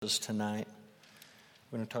Tonight.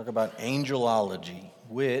 We're going to talk about angelology,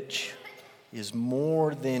 which is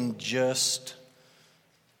more than just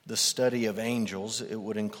the study of angels. It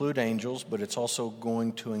would include angels, but it's also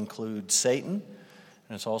going to include Satan,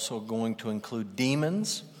 and it's also going to include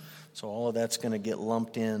demons. So all of that's going to get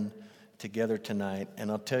lumped in together tonight. And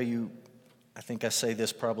I'll tell you, I think I say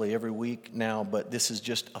this probably every week now, but this is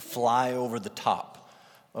just a fly over the top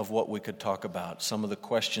of what we could talk about, some of the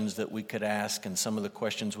questions that we could ask and some of the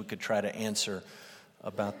questions we could try to answer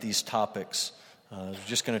about these topics. We're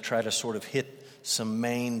just going to try to sort of hit some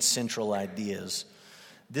main central ideas.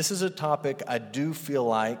 This is a topic I do feel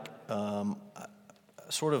like, I'll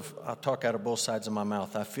talk out of both sides of my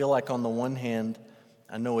mouth. I feel like on the one hand,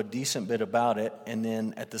 I know a decent bit about it, and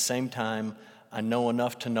then at the same time, I know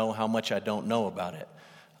enough to know how much I don't know about it.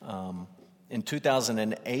 In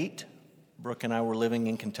 2008, Brooke and I were living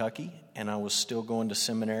in Kentucky, and I was still going to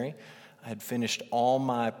seminary. I had finished all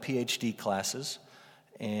my PhD classes,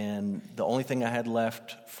 and the only thing I had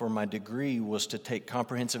left for my degree was to take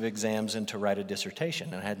comprehensive exams and to write a dissertation,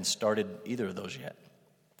 and I hadn't started either of those yet.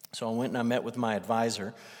 So I went and I met with my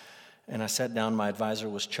advisor, and I sat down. My advisor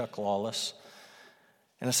was Chuck Lawless,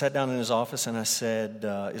 and I sat down in his office, and I said,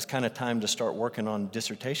 it's kind of time to start working on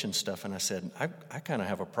dissertation stuff, and I said, I kind of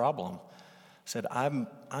have a problem. I said,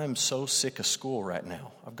 I'm so sick of school right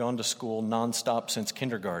now. I've gone to school nonstop since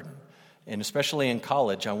kindergarten. And especially in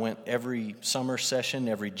college, I went every summer session,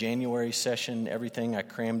 every January session, everything. I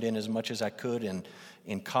crammed in as much as I could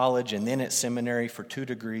in college and then at seminary for 2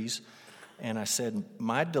 degrees. And I said,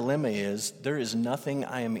 my dilemma is there is nothing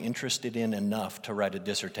I am interested in enough to write a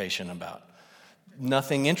dissertation about.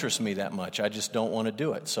 Nothing interests me that much. I just don't want to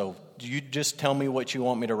do it. So you just tell me what you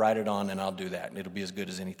want me to write it on, and I'll do that. It'll be as good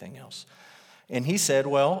as anything else. And he said,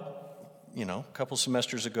 well, a couple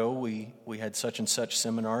semesters ago, we had such and such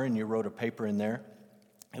seminar, and you wrote a paper in there.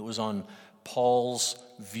 It was on Paul's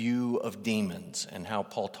view of demons and how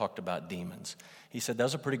Paul talked about demons. He said, that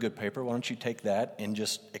was a pretty good paper. Why don't you take that and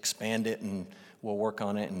just expand it, and we'll work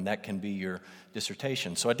on it, and that can be your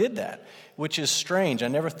dissertation. So I did that, which is strange. I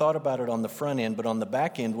never thought about it on the front end, but on the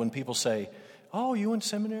back end, when people say, oh, you went to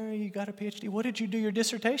seminary, you got a PhD, what did you do your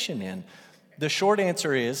dissertation in? The short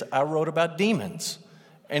answer is, I wrote about demons.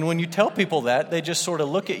 And when you tell people that, they just sort of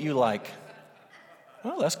look at you like,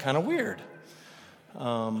 well, that's kind of weird.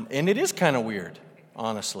 And it is kind of weird,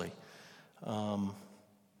 honestly. So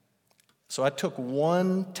I took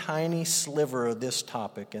one tiny sliver of this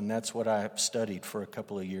topic, and that's what I studied for a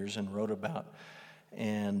couple of years and wrote about.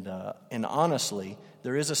 And honestly,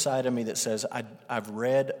 there is a side of me that says I've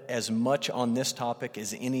read as much on this topic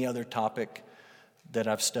as any other topic that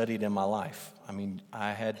I've studied in my life. I mean,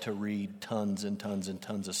 I had to read tons and tons and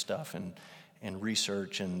tons of stuff and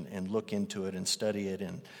research and look into it and study it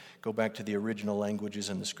and go back to the original languages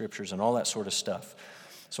and the scriptures and all that sort of stuff.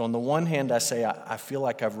 So on the one hand, I say I feel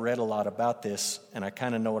like I've read a lot about this and I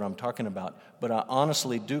kind of know what I'm talking about, but I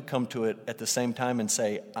honestly do come to it at the same time and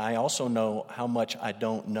say, I also know how much I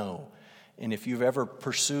don't know. And if you've ever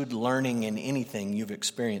pursued learning in anything, you've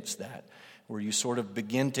experienced that, where you sort of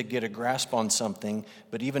begin to get a grasp on something,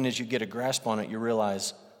 but even as you get a grasp on it, you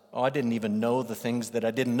realize, I didn't even know the things that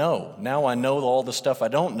I didn't know. Now I know all the stuff I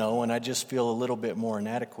don't know, and I just feel a little bit more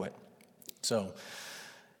inadequate. So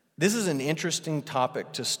this is an interesting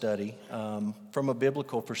topic to study from a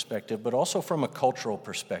biblical perspective, but also from a cultural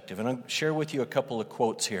perspective. And I'll share with you a couple of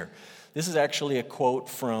quotes here. This is actually a quote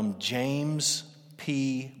from James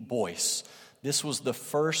P. Boyce. This was the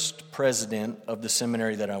first president of the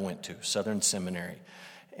seminary that I went to, Southern Seminary.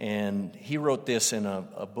 And he wrote this in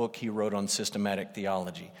a book he wrote on systematic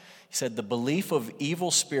theology. He said, the belief of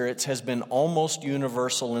evil spirits has been almost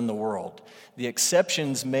universal in the world. The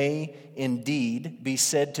exceptions may indeed be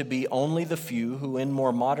said to be only the few who in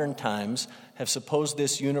more modern times have supposed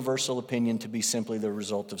this universal opinion to be simply the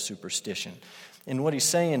result of superstition. And what he's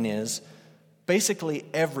saying is, basically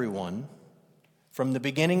everyone from the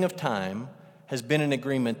beginning of time has been in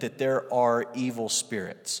agreement that there are evil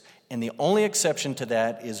spirits. And the only exception to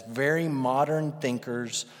that is very modern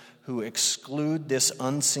thinkers who exclude this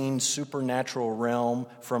unseen supernatural realm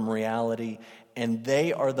from reality, and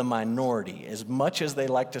they are the minority. As much as they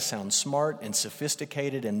like to sound smart and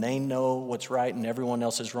sophisticated and they know what's right and everyone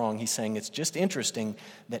else is wrong, he's saying it's just interesting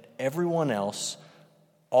that everyone else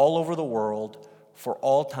all over the world for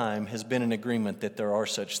all time has been in agreement that there are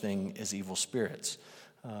such things as evil spirits.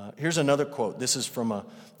 Here's another quote. This is from a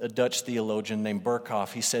Dutch theologian named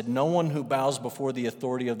Berkhoff. He said, no one who bows before the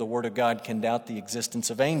authority of the Word of God can doubt the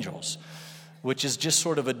existence of angels, which is just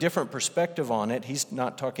sort of a different perspective on it. He's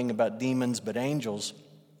not talking about demons, but angels.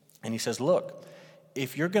 And he says, look,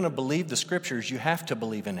 if you're going to believe the scriptures, you have to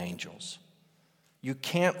believe in angels. You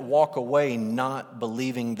can't walk away not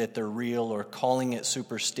believing that they're real or calling it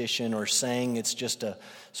superstition or saying it's just a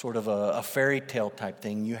sort of a fairy tale type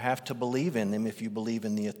thing. You have to believe in them if you believe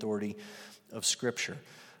in the authority of Scripture.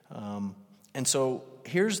 And so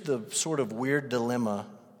here's the sort of weird dilemma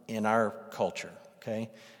in our culture, okay?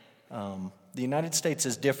 The United States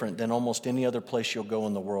is different than almost any other place you'll go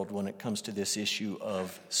in the world when it comes to this issue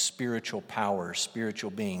of spiritual powers,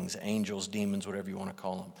 spiritual beings, angels, demons, whatever you want to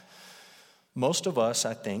call them. Most of us,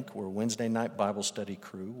 I think, we're Wednesday night Bible study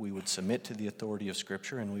crew. We would submit to the authority of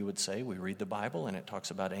Scripture and we would say, we read the Bible and it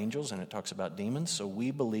talks about angels and it talks about demons, so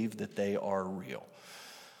we believe that they are real.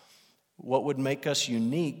 What would make us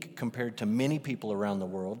unique compared to many people around the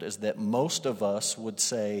world is that most of us would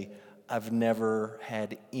say, I've never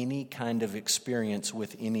had any kind of experience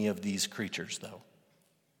with any of these creatures, though,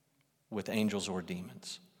 with angels or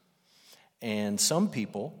demons. And some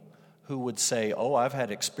people who would say, oh, I've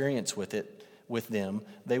had experience with them,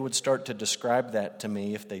 they would start to describe that to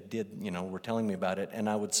me if they did, were telling me about it, and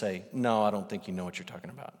I would say, no, I don't think you know what you're talking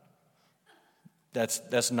about.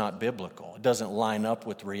 That's not biblical. It doesn't line up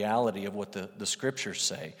with the reality of what the scriptures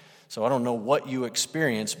say. So I don't know what you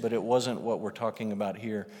experienced, but it wasn't what we're talking about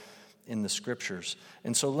here in the scriptures.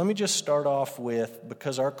 And so let me just start off with,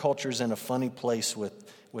 because our culture's in a funny place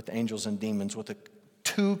with angels and demons, with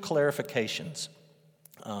two clarifications.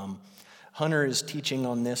 Hunter is teaching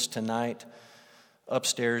on this tonight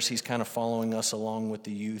upstairs. He's kind of following us along with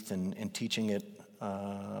the youth and teaching it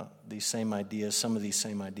some of these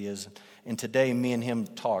same ideas. And today, me and him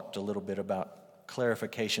talked a little bit about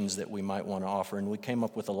clarifications that we might want to offer, and we came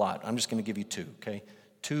up with a lot. I'm just going to give you two, okay?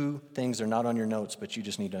 Two things, they're not on your notes, but you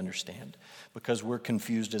just need to understand, because we're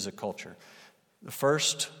confused as a culture. The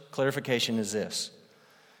first clarification is this.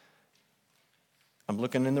 I'm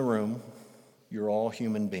looking in the room. You're all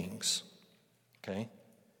human beings, okay?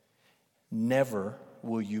 Never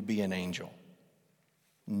will you be an angel.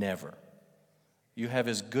 Never. You have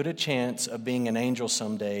as good a chance of being an angel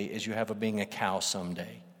someday as you have of being a cow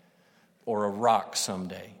someday or a rock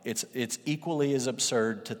someday. It's equally as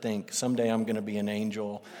absurd to think someday I'm going to be an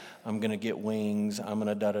angel, I'm going to get wings, I'm going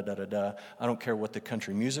to da-da-da-da-da. I don't care what the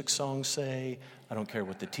country music songs say. I don't care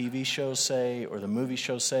what the TV shows say or the movie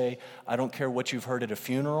shows say. I don't care what you've heard at a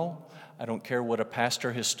funeral. I don't care what a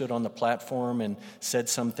pastor has stood on the platform and said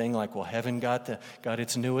something like, well, heaven got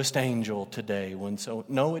its newest angel today.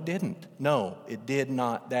 No, it didn't. No, it did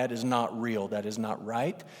not. That is not real. That is not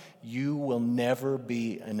right. You will never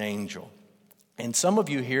be an angel. And some of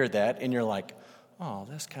you hear that and you're like, oh,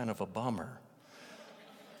 that's kind of a bummer.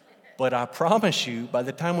 But I promise you, by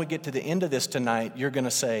the time we get to the end of this tonight, you're going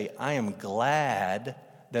to say, I am glad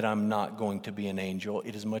that I'm not going to be an angel.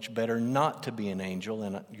 It is much better not to be an angel,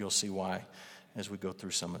 and you'll see why as we go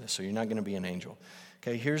through some of this. So you're not going to be an angel.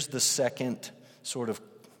 Okay, here's the second sort of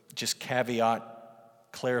just caveat,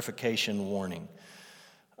 clarification, warning.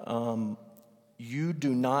 You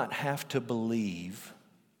do not have to believe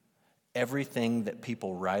everything that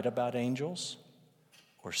people write about angels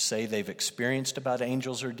or say they've experienced about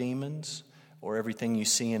angels or demons, or everything you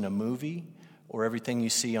see in a movie, or everything you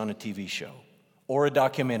see on a TV show, or a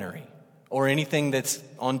documentary, or anything that's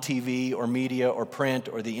on TV or media or print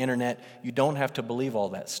or the internet. You don't have to believe all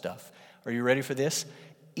that stuff. Are you ready for this?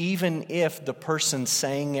 Even if the person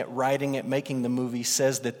saying it, writing it, making the movie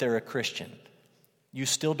says that they're a Christian, you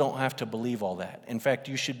still don't have to believe all that. In fact,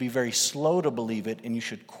 you should be very slow to believe it, and you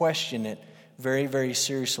should question it very, very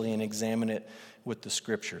seriously and examine it with the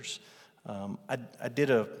scriptures. I did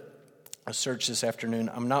a search this afternoon.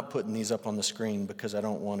 I'm not putting these up on the screen because I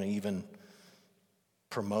don't want to even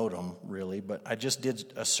promote them, really, but I just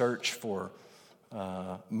did a search for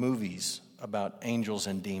movies about angels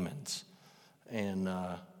and demons. And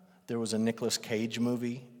there was a Nicolas Cage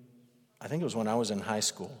movie, I think it was when I was in high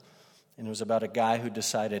school, and it was about a guy who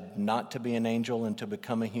decided not to be an angel and to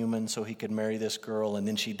become a human so he could marry this girl, and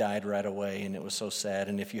then she died right away, and it was so sad.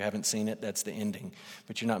 And if you haven't seen it, that's the ending.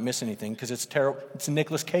 But you're not missing anything because it's terrible. It's a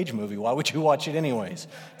Nicolas Cage movie. Why would you watch it anyways?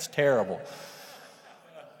 It's terrible.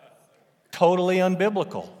 Totally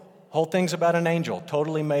unbiblical. Whole thing's about an angel.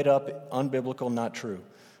 Totally made up, unbiblical, not true.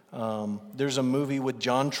 There's a movie with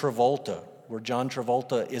John Travolta where John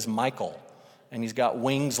Travolta is Michael, and he's got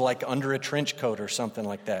wings like under a trench coat or something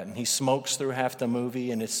like that, and he smokes through half the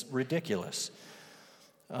movie, and it's ridiculous.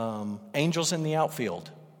 Angels in the Outfield.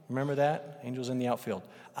 Remember that? Angels in the Outfield.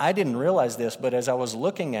 I didn't realize this, but as I was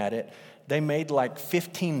looking at it, they made like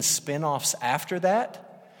 15 spin-offs after that.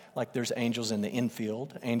 Like there's angels in the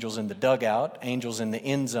infield, angels in the dugout, angels in the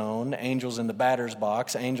end zone, angels in the batter's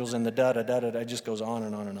box, angels in the da-da-da-da-da. It just goes on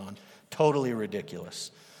and on and on. Totally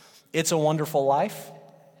ridiculous. It's a Wonderful Life.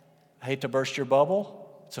 I hate to burst your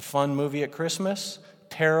bubble. It's a fun movie at Christmas.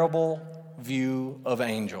 Terrible view of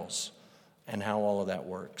angels and how all of that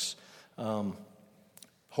works.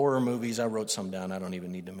 Horror movies, I wrote some down. I don't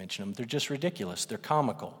even need to mention them. They're just ridiculous. They're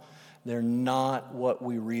comical. They're not what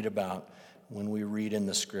we read about when we read in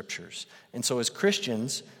the Scriptures. And so as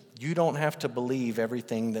Christians, you don't have to believe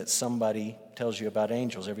everything that somebody tells you about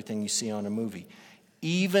angels, everything you see on a movie.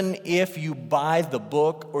 Even if you buy the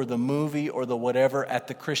book or the movie or the whatever at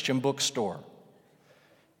the Christian bookstore.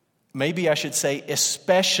 Maybe I should say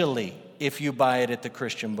especially if you buy it at the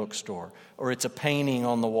Christian bookstore, or it's a painting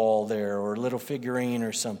on the wall there, or a little figurine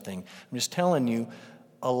or something. I'm just telling you,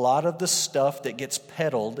 a lot of the stuff that gets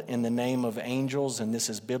peddled in the name of angels, and this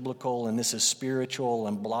is biblical, and this is spiritual,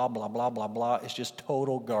 and blah, blah, blah, blah, blah, is just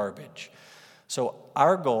total garbage. So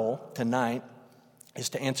our goal tonight is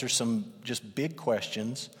to answer some just big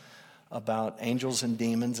questions about angels and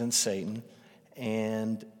demons and Satan.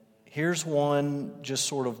 And here's one, just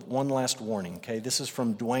sort of one last warning, okay? This is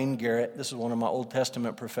from Dwayne Garrett. This is one of my Old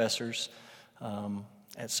Testament professors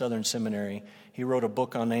at Southern Seminary. He wrote a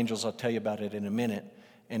book on angels. I'll tell you about it in a minute.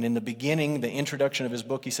 And in the beginning, the introduction of his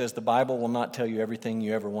book, he says, the Bible will not tell you everything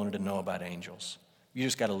you ever wanted to know about angels. You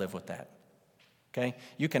just got to live with that, okay?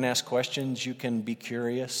 You can ask questions. You can be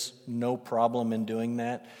curious. No problem in doing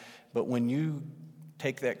that. But when you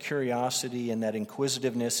take that curiosity and that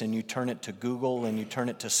inquisitiveness and you turn it to Google and you turn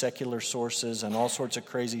it to secular sources and all sorts of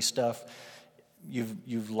crazy stuff,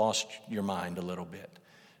 you've lost your mind a little bit.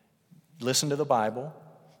 Listen to the Bible.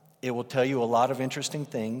 It will tell you a lot of interesting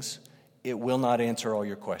things. It will not answer all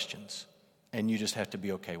your questions, and you just have to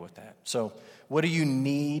be okay with that. So what do you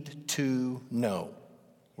need to know?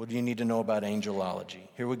 What do you need to know about angelology?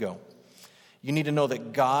 Here we go. You need to know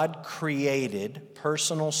that God created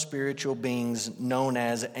personal spiritual beings known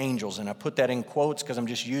as angels. And I put that in quotes because I'm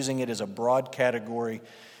just using it as a broad category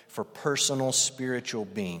for personal spiritual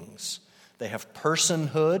beings. They have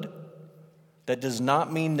personhood. That does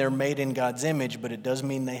not mean they're made in God's image, but it does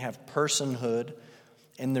mean they have personhood.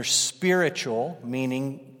 And they're spiritual,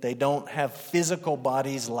 meaning they don't have physical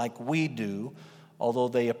bodies like we do, although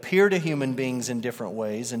they appear to human beings in different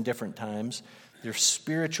ways in different times. They're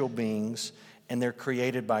spiritual beings, and they're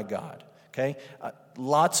created by God, okay?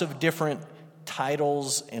 Lots of different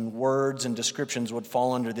titles and words and descriptions would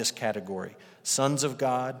fall under this category. Sons of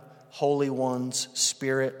God, holy ones,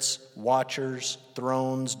 spirits, watchers,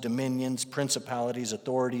 thrones, dominions, principalities,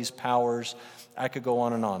 authorities, powers. I could go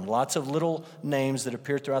on and on. Lots of little names that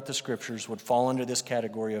appear throughout the Scriptures would fall under this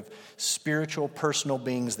category of spiritual, personal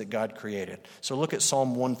beings that God created. So look at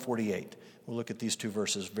Psalm 148. We'll look at these two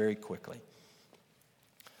verses very quickly.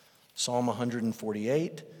 Psalm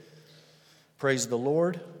 148. Praise the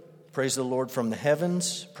Lord. Praise the Lord from the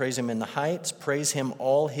heavens. Praise Him in the heights. Praise Him,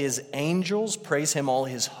 all His angels. Praise Him, all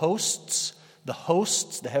His hosts. The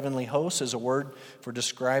hosts, the heavenly hosts, is a word for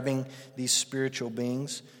describing these spiritual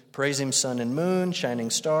beings. Praise Him, sun and moon, shining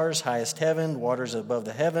stars, highest heaven, waters above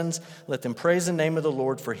the heavens. Let them praise the name of the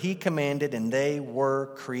Lord, for He commanded and they were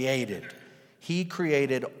created. He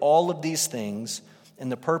created all of these things,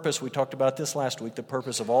 and the purpose, we talked about this last week, the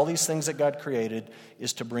purpose of all these things that God created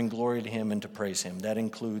is to bring glory to Him and to praise Him. That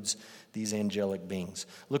includes these angelic beings.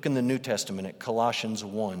 Look in the New Testament at Colossians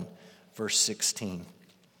 1, verse 16.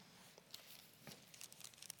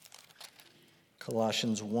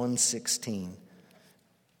 Colossians 1:16.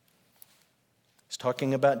 It's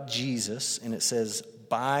talking about Jesus, and it says,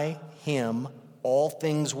 by Him all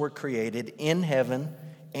things were created in heaven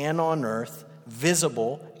and on earth,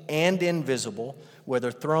 visible and invisible,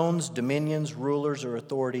 whether thrones, dominions, rulers, or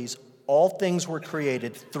authorities. All things were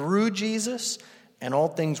created through Jesus, and all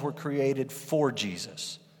things were created for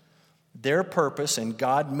Jesus. Their purpose in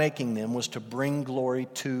God making them was to bring glory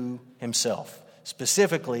to Himself,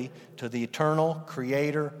 specifically to the eternal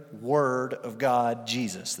creator Word of God,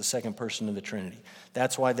 Jesus, the second person of the Trinity.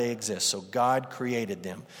 That's why they exist. So God created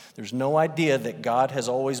them. There's no idea that God has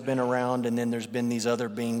always been around and then there's been these other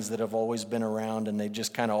beings that have always been around and they've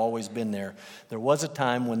just kind of always been there. There was a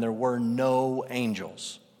time when there were no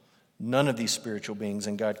angels, none of these spiritual beings,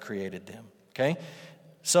 and God created them. Okay?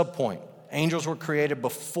 Subpoint. Angels were created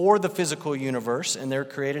before the physical universe, and they're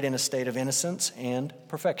created in a state of innocence and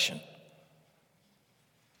perfection.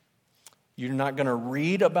 You're not going to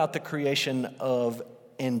read about the creation of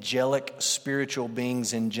angelic spiritual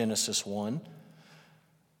beings in Genesis 1.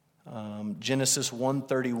 Genesis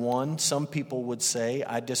 1:31, some people would say,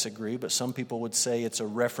 I disagree, but some people would say it's a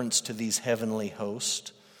reference to these heavenly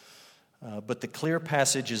hosts. But the clear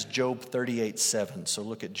passage is Job 38:7. So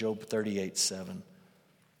look at Job 38:7.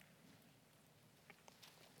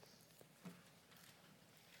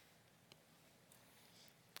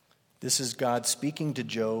 This is God speaking to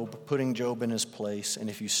Job, putting Job in his place. And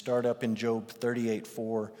if you start up in Job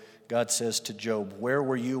 38:4, God says to Job, "Where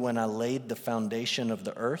were you when I laid the foundation of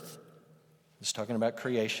the earth?" It's talking about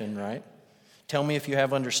creation, right? "Tell me if you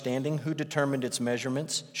have understanding. Who determined its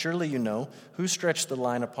measurements? Surely you know. Who stretched the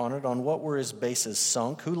line upon it? On what were its bases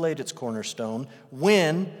sunk? Who laid its cornerstone?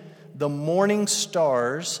 When the morning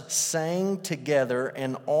stars sang together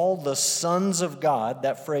and all the sons of God,"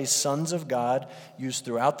 that phrase sons of God, used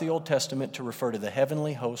throughout the Old Testament to refer to the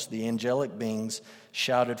heavenly host, the angelic beings,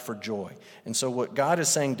 shouted for joy. And so what God is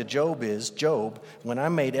saying to Job is, Job, when I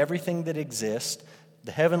made everything that exists,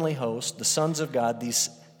 the heavenly host, the sons of God, these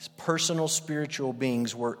personal spiritual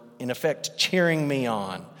beings were in effect cheering me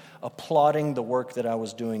on, applauding the work that I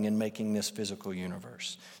was doing in making this physical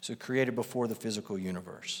universe. So created before the physical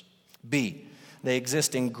universe. B, they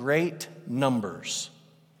exist in great numbers.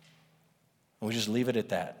 And we just leave it at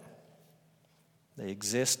that. They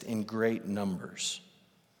exist in great numbers.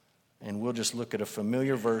 And we'll just look at a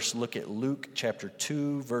familiar verse. Look at Luke chapter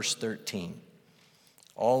 2, verse 13.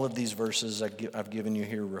 All of these verses I've given you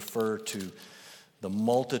here refer to the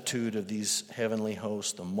multitude of these heavenly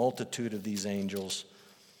hosts, the multitude of these angels.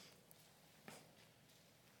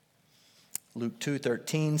 Luke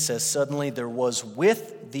 2:13 says, "Suddenly there was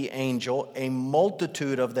with the angel a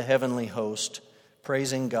multitude of the heavenly host,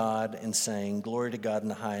 praising God and saying, 'Glory to God in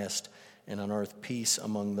the highest, and on earth peace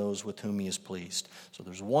among those with whom he is pleased.'" So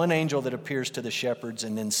there's one angel that appears to the shepherds,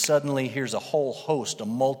 and then suddenly here's a whole host, a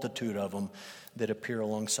multitude of them that appear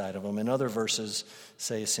alongside of them. And other verses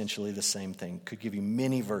say essentially the same thing. Could give you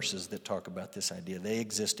many verses that talk about this idea. They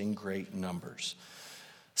exist in great numbers.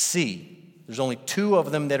 C, there's only two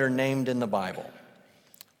of them that are named in the Bible.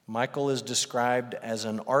 Michael is described as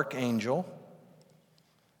an archangel,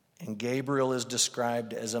 and Gabriel is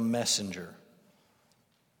described as a messenger.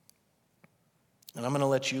 And I'm going to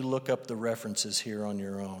let you look up the references here on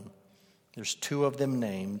your own. There's two of them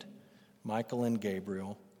named, Michael and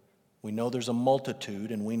Gabriel. We know there's a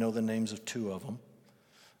multitude, and we know the names of two of them.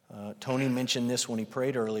 Tony mentioned this when he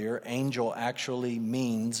prayed earlier. Angel actually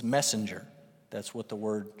means messenger. That's what the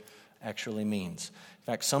word actually means. In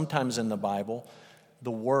fact, sometimes in the Bible, the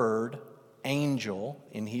word angel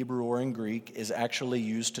in Hebrew or in Greek is actually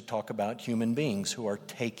used to talk about human beings who are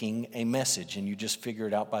taking a message, and you just figure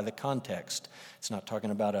it out by the context. It's not talking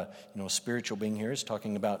about a spiritual being here. It's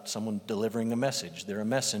talking about someone delivering a message. They're a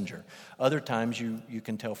messenger. Other times you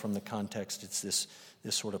can tell from the context it's this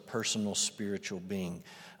sort of personal spiritual being.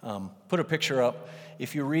 Put a picture up.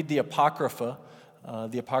 If you read the Apocrypha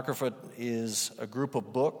is a group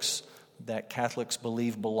of books that Catholics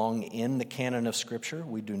believe belong in the canon of Scripture.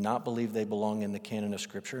 We do not believe they belong in the canon of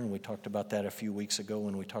Scripture, and we talked about that a few weeks ago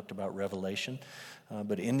when we talked about Revelation.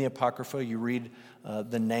 But in the Apocrypha, you read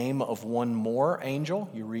the name of one more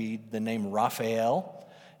angel. You read the name Raphael,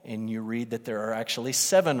 and you read that there are actually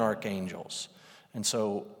 7 archangels. And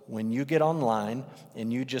so when you get online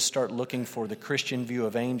and you just start looking for the Christian view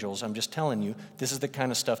of angels, I'm just telling you, this is the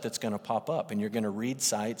kind of stuff that's going to pop up. And you're going to read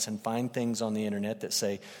sites and find things on the internet that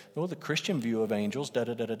say, well, the Christian view of angels,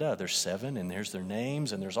 da-da-da-da-da. There's 7, and there's their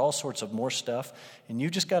names, and there's all sorts of more stuff. And you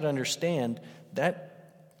just got to understand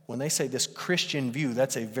that when they say this Christian view,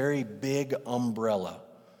 that's a very big umbrella.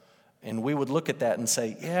 And we would look at that and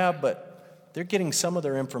say, yeah, but they're getting some of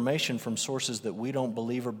their information from sources that we don't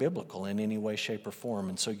believe are biblical in any way, shape, or form.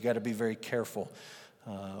 And so you got to be very careful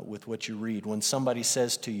with what you read. When somebody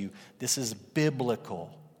says to you, this is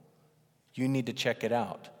biblical, you need to check it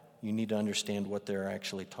out. You need to understand what they're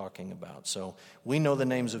actually talking about. So we know the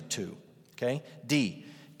names of 2. Okay? D,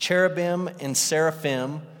 cherubim and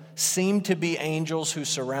seraphim seem to be angels who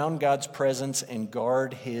surround God's presence and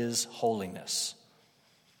guard his holiness.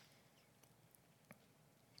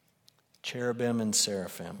 Cherubim and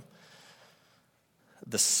seraphim.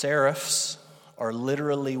 The seraphs are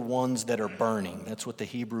literally ones that are burning. That's what the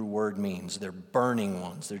Hebrew word means. They're burning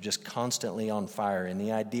ones. They're just constantly on fire. And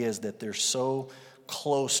the idea is that they're so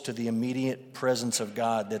close to the immediate presence of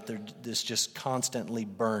God that they're just constantly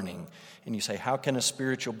burning. And you say, how can a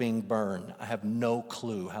spiritual being burn? I have no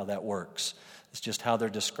clue how that works. It's just how they're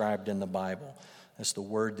described in the Bible. That's the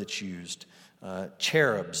word that's used.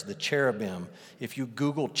 Cherubs, the cherubim. If you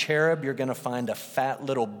Google cherub, you're going to find a fat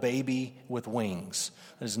little baby with wings.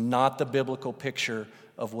 That is not the biblical picture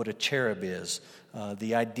of what a cherub is.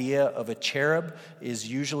 The idea of a cherub is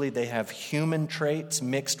usually they have human traits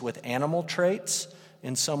mixed with animal traits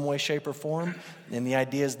in some way, shape, or form. And the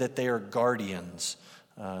idea is that they are guardians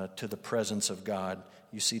to the presence of God.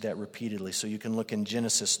 You see that repeatedly. So you can look in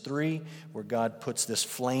Genesis 3, where God puts this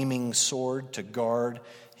flaming sword to guard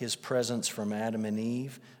his presence from Adam and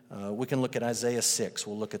Eve. We can look at Isaiah 6.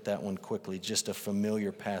 We'll look at that one quickly. Just a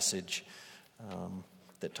familiar passage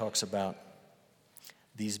that talks about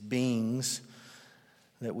these beings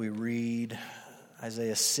that we read.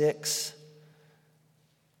 Isaiah 6.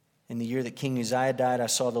 In the year that King Uzziah died, I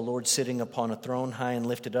saw the Lord sitting upon a throne high and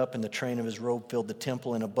lifted up, and the train of his robe filled the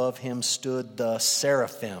temple, and above him stood the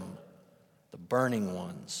seraphim, the burning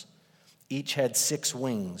ones. Each had 6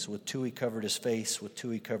 wings. With 2 he covered his face, with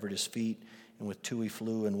 2 he covered his feet, and with 2 he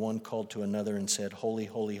flew, and one called to another and said, Holy,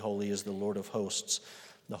 holy, holy is the Lord of hosts.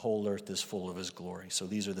 The whole earth is full of his glory. So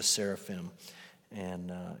these are the seraphim and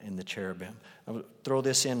the cherubim. I will throw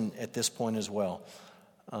this in at this point as well.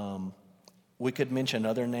 We could mention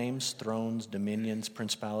other names: thrones, dominions,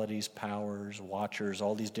 principalities, powers, watchers,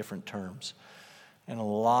 all these different terms. And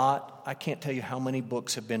I can't tell you how many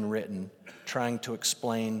books have been written trying to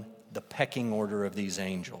explain the pecking order of these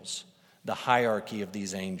angels, the hierarchy of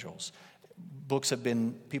these angels.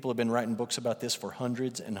 People have been writing books about this for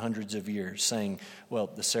hundreds and hundreds of years, saying, well,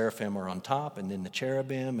 the seraphim are on top, and then the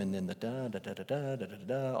cherubim, and then the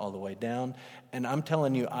da-da-da-da-da-da-da-da, all the way down. And I'm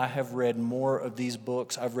telling you, I have read more of these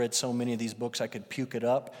books. I've read so many of these books, I could puke it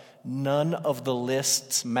up. None of the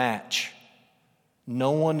lists match.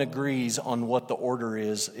 No one agrees on what the order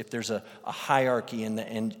is if there's a hierarchy in the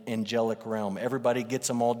angelic realm. Everybody gets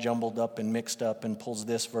them all jumbled up and mixed up and pulls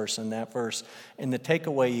this verse and that verse. And the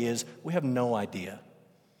takeaway is we have no idea.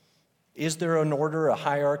 Is there an order, a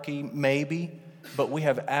hierarchy? Maybe. But we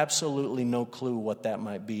have absolutely no clue what that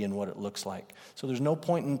might be and what it looks like. So there's no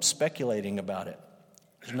point in speculating about it.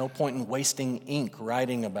 There's no point in wasting ink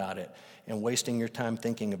writing about it and wasting your time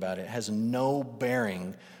thinking about it. It has no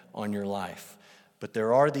bearing on your life. But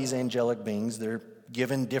there are these angelic beings. They're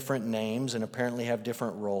given different names and apparently have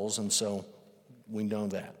different roles, and so we know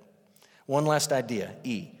that. One last idea,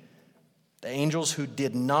 E. The angels who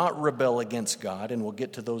did not rebel against God, and we'll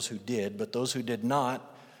get to those who did, but those who did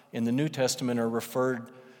not in the New Testament are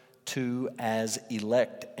referred to as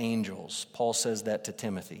elect angels. Paul says that to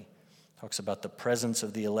Timothy. Talks about the presence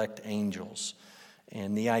of the elect angels.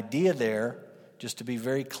 And the idea there, just to be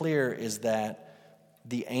very clear, is that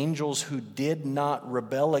the angels who did not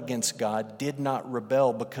rebel against God did not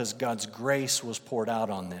rebel because God's grace was poured out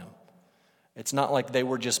on them. It's not like they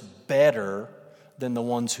were just better than the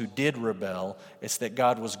ones who did rebel. It's that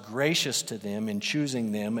God was gracious to them in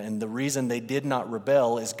choosing them, and the reason they did not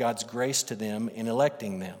rebel is God's grace to them in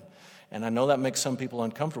electing them. And I know that makes some people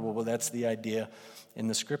uncomfortable, but that's the idea in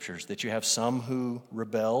the Scriptures, that you have some who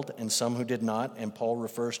rebelled and some who did not, and Paul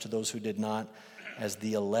refers to those who did not as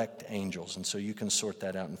the elect angels. And so you can sort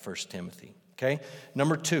that out in 1 Timothy. Okay?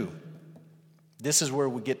 Number 2, this is where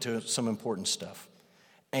we get to some important stuff.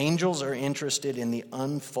 Angels are interested in the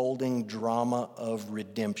unfolding drama of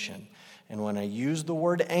redemption. And when I use the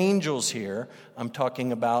word angels here, I'm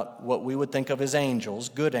talking about what we would think of as angels,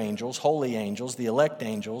 good angels, holy angels, the elect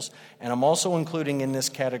angels. And I'm also including in this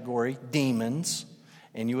category demons.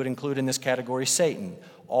 And you would include in this category Satan.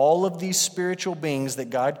 All of these spiritual beings that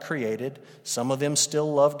God created, some of them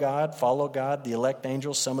still love God, follow God, the elect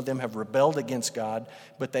angels. Some of them have rebelled against God,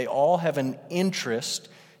 but they all have an interest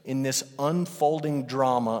in this unfolding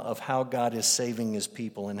drama of how God is saving his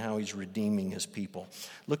people and how he's redeeming his people.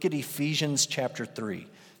 Look at Ephesians chapter 3.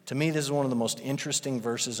 To me, this is one of the most interesting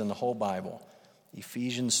verses in the whole Bible.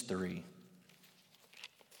 Ephesians 3.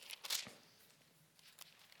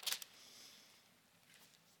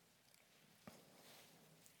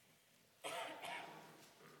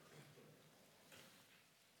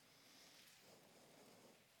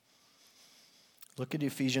 Look at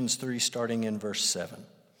Ephesians 3, starting in verse 7.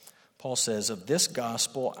 Paul says, "Of this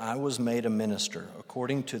gospel I was made a minister,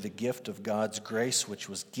 according to the gift of God's grace, which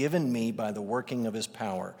was given me by the working of his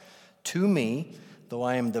power. To me, though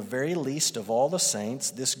I am the very least of all the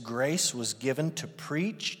saints, this grace was given to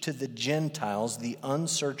preach to the Gentiles the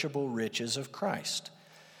unsearchable riches of Christ,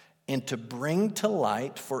 and to bring to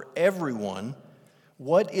light for everyone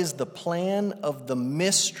what is the plan of the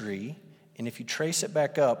mystery." And if you trace it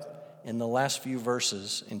back up, in the last few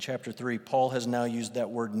verses in chapter 3, Paul has now used that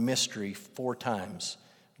word mystery 4 times.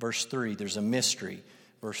 Verse 3, there's a mystery.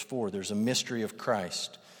 Verse 4, there's a mystery of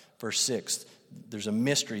Christ. Verse 6, there's a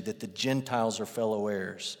mystery that the Gentiles are fellow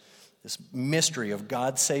heirs. This mystery of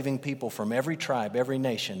God saving people from every tribe, every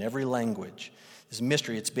nation, every language. This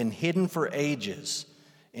mystery, it's been hidden for ages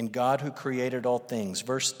in God who created all things.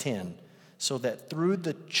 Verse 10, so that through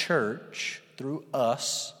the church, through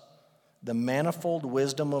us, the manifold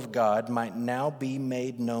wisdom of God might now be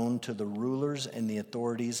made known to the rulers and the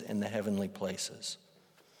authorities in the heavenly places.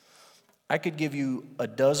 I could give you a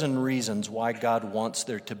dozen reasons why God wants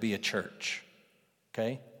there to be a church.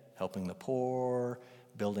 Okay? Helping the poor,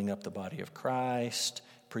 building up the body of Christ,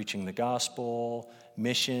 preaching the gospel,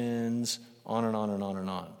 missions, on and on and on and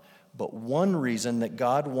on. But one reason that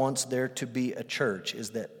God wants there to be a church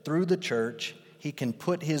is that through the church, he can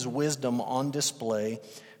put his wisdom on display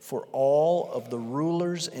for all of the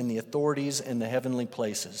rulers and the authorities in the heavenly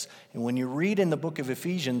places. And when you read in the book of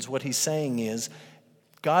Ephesians, what he's saying is,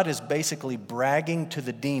 God is basically bragging to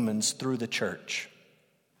the demons through the church.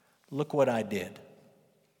 Look what I did.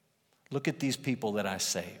 Look at these people that I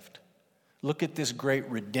saved. Look at this great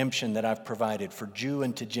redemption that I've provided for Jew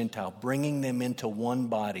and to Gentile, bringing them into one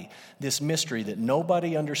body. This mystery that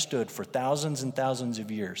nobody understood for thousands and thousands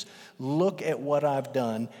of years. Look at what I've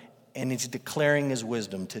done, and he's declaring his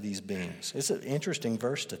wisdom to these beings. It's an interesting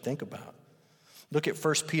verse to think about. Look at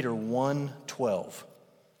 1 Peter 1:12.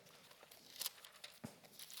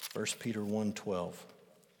 1 Peter 1:12.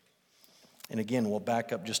 And again, we'll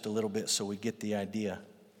back up just a little bit so we get the idea.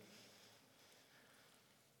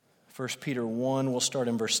 1 Peter 1, we'll start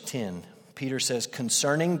in verse 10. Peter says,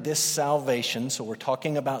 concerning this salvation, so we're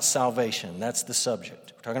talking about salvation. That's the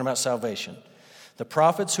subject. We're talking about salvation. The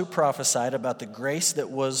prophets who prophesied about the grace that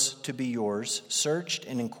was to be yours searched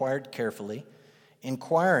and inquired carefully,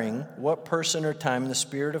 inquiring what person or time the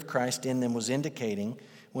Spirit of Christ in them was indicating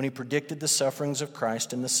when he predicted the sufferings of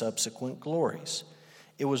Christ and the subsequent glories.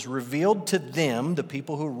 It was revealed to them, the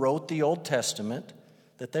people who wrote the Old Testament,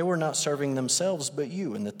 that they were not serving themselves but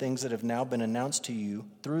you and the things that have now been announced to you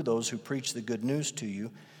through those who preach the good news to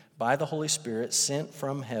you by the Holy Spirit sent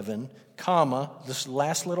from heaven, comma, this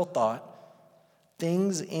last little thought,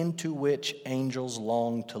 things into which angels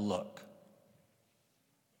long to look.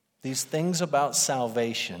 These things about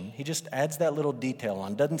salvation, he just adds that little detail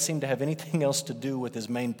on. Doesn't seem to have anything else to do with his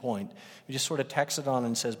main point. He just sort of tacks it on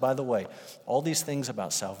and says, by the way, all these things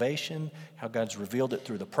about salvation, how God's revealed it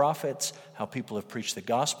through the prophets, how people have preached the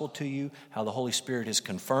gospel to you, how the Holy Spirit has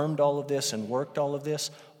confirmed all of this and worked all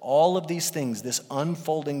of these things, this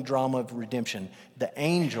unfolding drama of redemption, the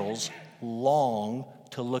angels long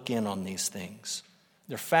to look in on these things.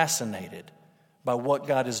 They're fascinated by what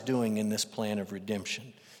God is doing in this plan of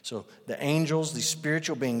redemption. So the angels, these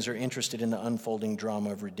spiritual beings, are interested in the unfolding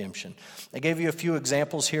drama of redemption. I gave you a few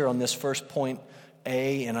examples here on this first point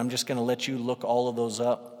A, and I'm just going to let you look all of those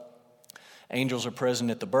up. Angels are present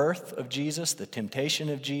at the birth of Jesus, the temptation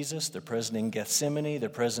of Jesus. They're present in Gethsemane. They're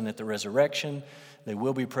present at the resurrection. They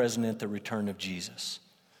will be present at the return of Jesus.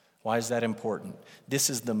 Why is that important? This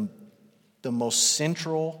is the most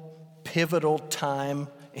central, pivotal time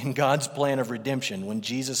in God's plan of redemption when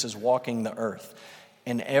Jesus is walking the earth.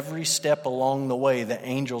 And every step along the way, the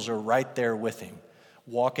angels are right there with him,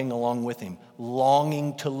 walking along with him,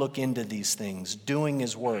 longing to look into these things, doing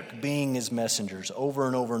his work, being his messengers. Over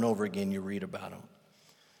and over and over again, you read about them.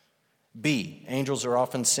 B, angels are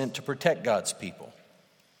often sent to protect God's people.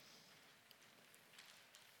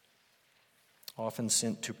 Often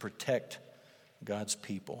sent to protect God's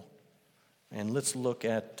people. And let's look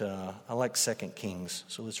at, I like 2 Kings,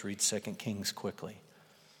 so let's read 2 Kings quickly.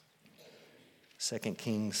 2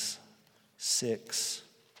 Kings 6,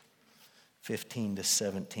 15 to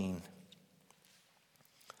 17.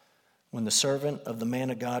 When the servant of the man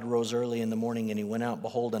of God rose early in the morning and he went out,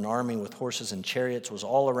 behold, an army with horses and chariots was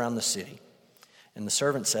all around the city. And the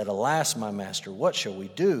servant said, alas, my master, what shall we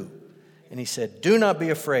do? And he said, do not be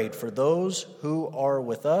afraid, for those who are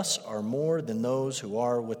with us are more than those who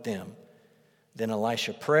are with them. Then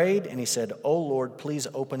Elisha prayed, and he said, O Lord, please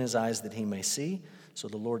open his eyes that he may see. So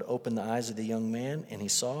the Lord opened the eyes of the young man, and he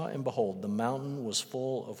saw, and behold, the mountain was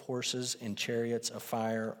full of horses and chariots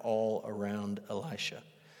afire all around Elisha.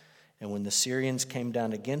 And when the Syrians came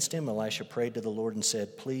down against him, Elisha prayed to the Lord and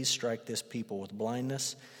said, please strike this people with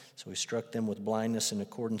blindness. So he struck them with blindness in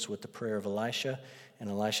accordance with the prayer of Elisha. And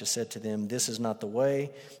Elisha said to them, this is not the way,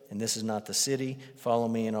 and this is not the city. Follow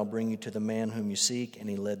me, and I'll bring you to the man whom you seek. And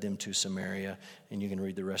he led them to Samaria. And you can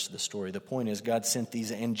read the rest of the story. The point is, God sent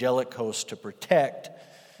these angelic hosts to protect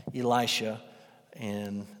Elisha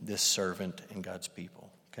and this servant and God's people.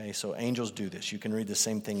 Okay, so angels do this. You can read the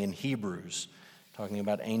same thing in Hebrews, talking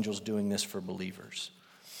about angels doing this for believers.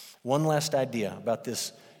 One last idea about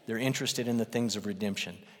this. They're interested in the things of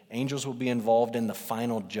redemption. Angels will be involved in the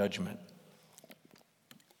final judgment.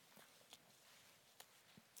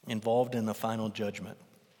 Involved in the final judgment.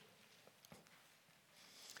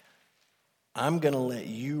 I'm going to let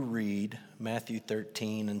you read Matthew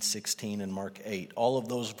 13 and 16 and Mark 8. All of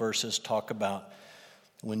those verses talk about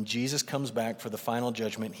when Jesus comes back for the final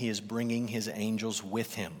judgment, he is bringing his angels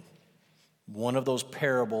with him. One of those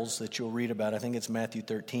parables that you'll read about, I think it's Matthew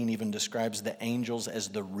 13, even describes the angels as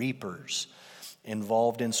the reapers.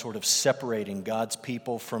 involved in sort of separating God's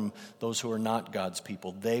people from those who are not God's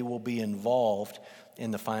people. They will be involved in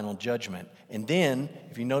the final judgment. And then,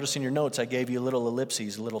 if you notice in your notes, I gave you little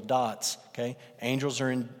ellipses, little dots, okay? Angels are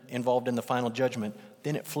involved in the final judgment.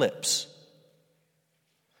 Then it flips.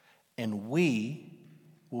 And we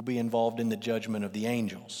will be involved in the judgment of the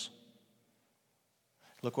angels.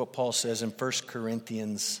 Look what Paul says in 1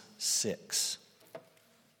 Corinthians 6.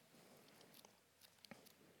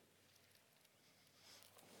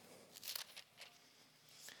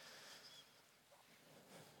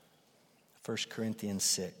 1 Corinthians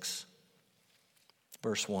 6,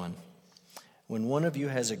 verse 1. When one of you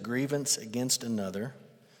has a grievance against another,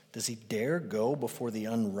 does he dare go before the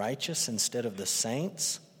unrighteous instead of the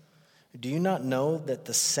saints? Do you not know that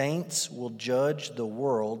the saints will judge the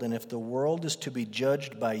world, and if the world is to be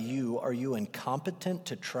judged by you, are you incompetent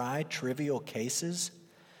to try trivial cases?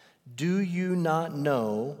 Do you not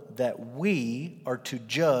know that we are to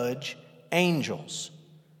judge angels?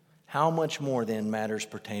 How much more then matters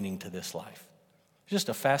pertaining to this life? Just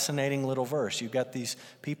a fascinating little verse. You've got these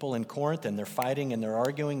people in Corinth, and they're fighting and they're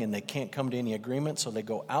arguing, and they can't come to any agreement, so they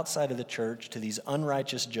go outside of the church to these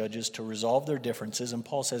unrighteous judges to resolve their differences. And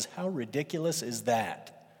Paul says, how ridiculous is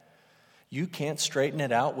that? You can't straighten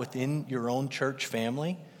it out within your own church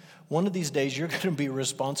family? One of these days, you're going to be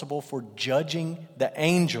responsible for judging the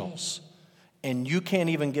angels, and you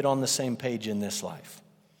can't even get on the same page in this life.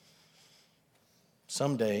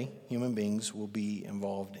 Someday, human beings will be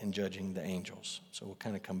involved in judging the angels. So we'll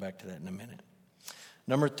kind of come back to that in a minute.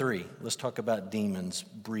 Number 3, let's talk about demons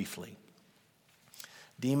briefly.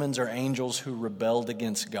 Demons are angels who rebelled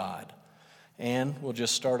against God. And we'll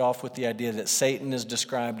just start off with the idea that Satan is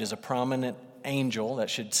described as a prominent angel. That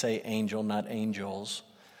should say angel, not angels.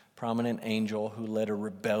 Prominent angel who led a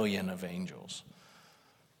rebellion of angels.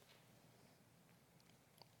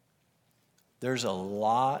 There's a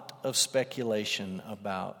lot of speculation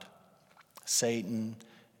about Satan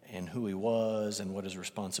and who he was and what his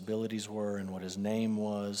responsibilities were and what his name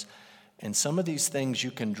was. And some of these things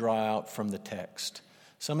you can draw out from the text.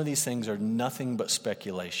 Some of these things are nothing but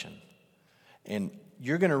speculation. And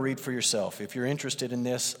you're going to read for yourself. If you're interested in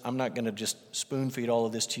this, I'm not going to just spoon feed all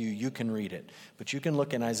of this to you. You can read it. But you can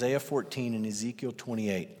look in Isaiah 14 and Ezekiel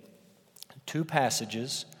 28. 2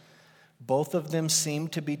 passages. Both of them seem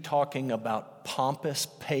to be talking about pompous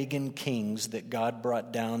pagan kings that God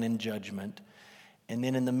brought down in judgment. And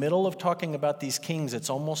then in the middle of talking about these kings,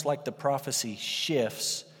 it's almost like the prophecy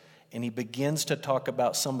shifts and he begins to talk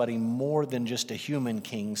about somebody more than just a human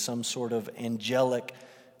king, some sort of angelic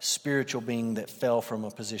spiritual being that fell from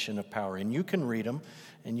a position of power. And you can read them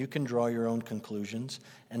and you can draw your own conclusions.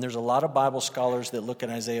 And there's a lot of Bible scholars that look at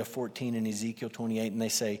Isaiah 14 and Ezekiel 28 and they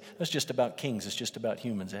say, that's just about kings, it's just about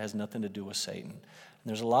humans, it has nothing to do with Satan. And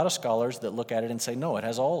there's a lot of scholars that look at it and say, no, it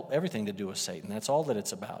has everything to do with Satan, that's all that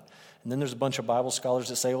it's about. And then there's a bunch of Bible scholars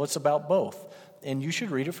that say, well, it's about both. And you should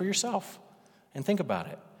read it for yourself and think about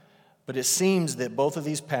it. But it seems that both of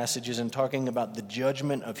these passages in talking about the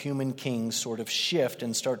judgment of human kings sort of shift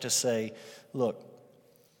and start to say, look,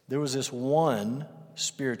 there was this one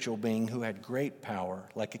spiritual being who had great power,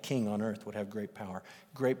 like a king on earth would have great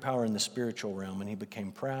power in the spiritual realm, and he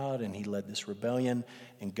became proud and he led this rebellion,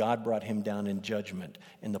 and God brought him down in judgment.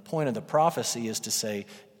 And the point of the prophecy is to say,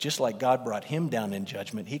 just like God brought him down in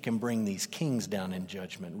judgment, he can bring these kings down in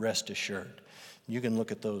judgment, rest assured. You can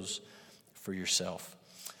look at those for yourself.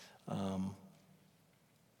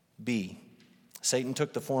 B, Satan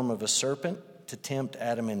took the form of a serpent to tempt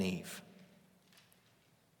Adam and Eve.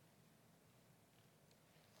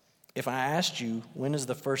 If I asked you, when is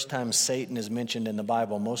the first time Satan is mentioned in the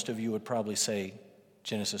Bible, most of you would probably say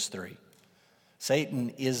Genesis 3.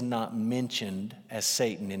 Satan is not mentioned as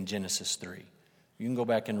Satan in Genesis 3. You can go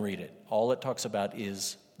back and read it. All it talks about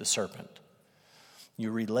is the serpent.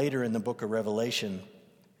 You read later in the book of Revelation,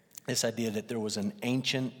 this idea that there was an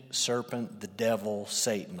ancient serpent, the devil,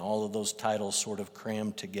 Satan, all of those titles sort of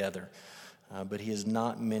crammed together. But he is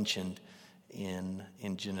not mentioned in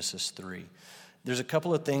Genesis 3. There's a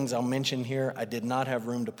couple of things I'll mention here. I did not have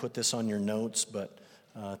room to put this on your notes, but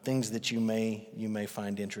things that you may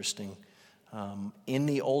find interesting. In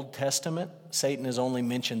the Old Testament, Satan is only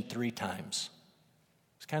mentioned 3 times.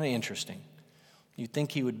 It's kind of interesting. You'd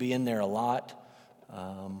think he would be in there a lot.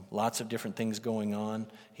 Lots of different things going on.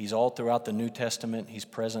 He's all throughout the New Testament. He's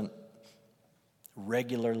present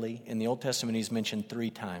regularly. In the Old Testament, he's mentioned 3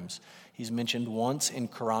 times. He's mentioned once in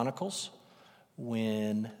Chronicles,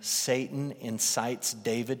 when Satan incites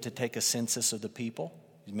David to take a census of the people.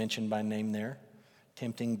 He's mentioned by name there,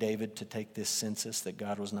 tempting David to take this census that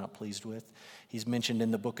God was not pleased with. He's mentioned in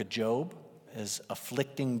the book of Job as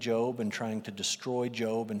afflicting Job and trying to destroy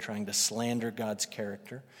Job and trying to slander God's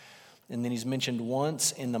character. And then he's mentioned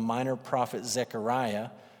once in the minor prophet Zechariah,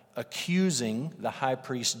 accusing the high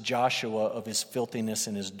priest Joshua of his filthiness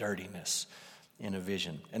and his dirtiness in a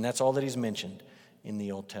vision. And that's all that he's mentioned in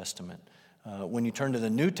the Old Testament. When you turn to the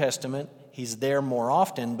New Testament, he's there more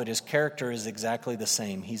often, but his character is exactly the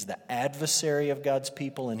same. He's the adversary of God's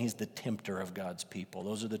people, and he's the tempter of God's people.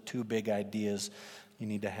 Those are the two big ideas you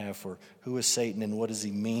need to have for who is Satan and what does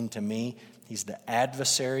he mean to me. He's the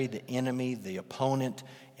adversary, the enemy, the opponent,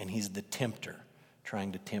 and he's the tempter,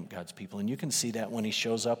 trying to tempt God's people. And you can see that when he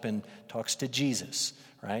shows up and talks to Jesus,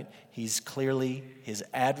 right? He's clearly his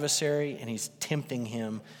adversary, and he's tempting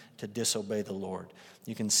him to disobey the Lord.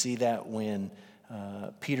 You can see that when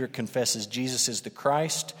Peter confesses Jesus is the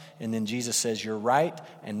Christ, and then Jesus says, "You're right,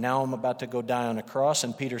 and now I'm about to go die on a cross."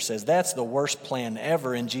 And Peter says, "That's the worst plan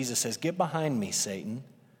ever." And Jesus says, "Get behind me, Satan.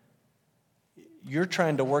 You're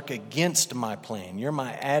trying to work against my plan. You're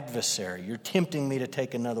my adversary. You're tempting me to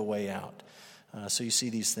take another way out." So you see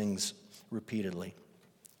these things repeatedly.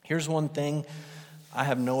 Here's one thing I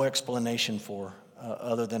have no explanation for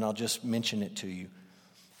other than I'll just mention it to you.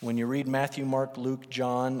 When you read Matthew, Mark, Luke,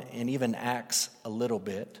 John, and even Acts a little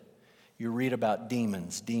bit, you read about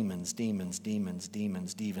demons,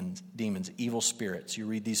 evil spirits. You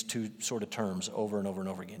read these two sort of terms over and over and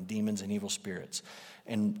over again, demons and evil spirits.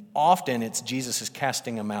 And often it's Jesus is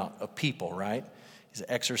casting them out of people, right? He's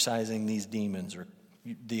exorcising these demons, or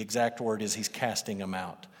the exact word is he's casting them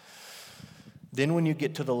out. Then when you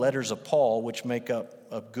get to the letters of Paul, which make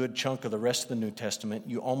up a good chunk of the rest of the New Testament,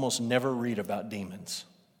 you almost never read about demons.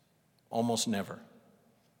 Almost never.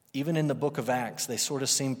 Even in the book of Acts, they sort of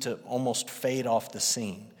seem to almost fade off the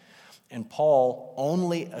scene. And Paul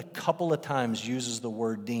only a couple of times uses the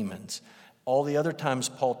word demons. All the other times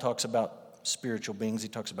Paul talks about spiritual beings, he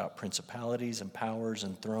talks about principalities and powers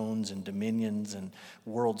and thrones and dominions and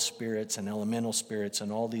world spirits and elemental spirits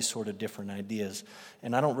and all these sort of different ideas.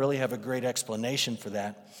 And I don't really have a great explanation for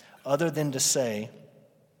that, other than to say,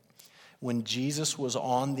 when Jesus was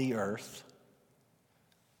on the earth,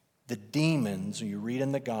 the demons, you read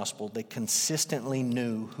in the gospel, they consistently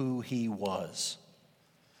knew who he was.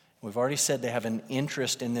 We've already said they have an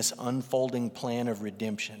interest in this unfolding plan of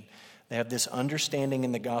redemption. They have this understanding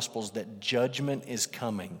in the gospels that judgment is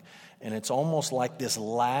coming. And it's almost like this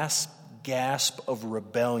last gasp of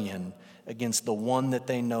rebellion against the one that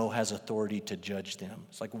they know has authority to judge them.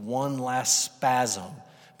 It's like one last spasm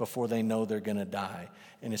before they know they're going to die.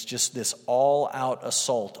 And it's just this all-out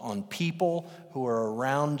assault on people who are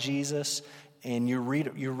around Jesus. And you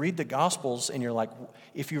read the Gospels, and you're like,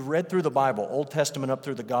 if you've read through the Bible, Old Testament up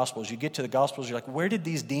through the Gospels, you get to the Gospels, you're like, where did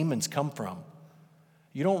these demons come from?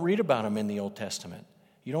 You don't read about them in the Old Testament.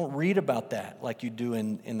 You don't read about that like you do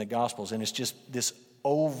in the Gospels. And it's just this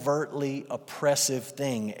overtly oppressive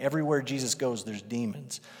thing. Everywhere Jesus goes, there's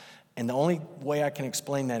demons. And the only way I can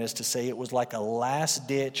explain that is to say it was like a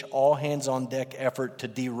last-ditch, all-hands-on-deck effort to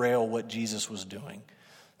derail what Jesus was doing.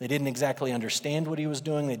 They didn't exactly understand what he was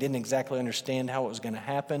doing. They didn't exactly understand how it was going to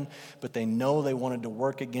happen, but they know they wanted to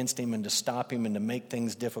work against him and to stop him and to make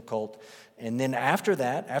things difficult. And then after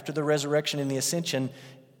that, after the resurrection and the ascension,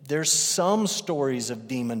 there's some stories of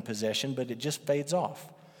demon possession, but it just fades off,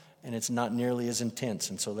 and it's not nearly as intense.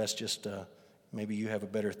 And so that's just... maybe you have a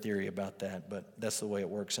better theory about that, but that's the way it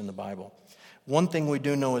works in the Bible. One thing we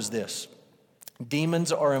do know is this.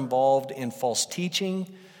 Demons are involved in false teaching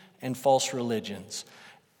and false religions.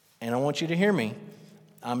 And I want you to hear me.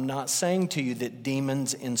 I'm not saying to you that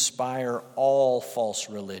demons inspire all false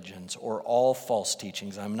religions or all false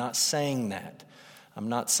teachings. I'm not saying that. I'm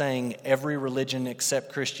not saying every religion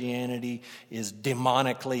except Christianity is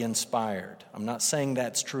demonically inspired. I'm not saying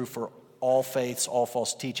that's true for all faiths, all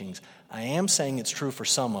false teachings. I am saying it's true for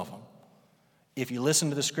some of them. If you listen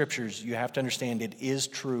to the scriptures, you have to understand it is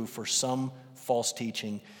true for some false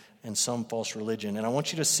teaching and some false religion. And I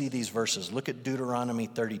want you to see these verses. Look at Deuteronomy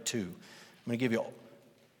 32. I'm going to give you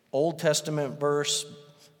Old Testament verse,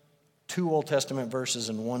 2 Old Testament verses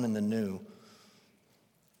and one in the New.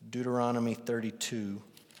 Deuteronomy 32.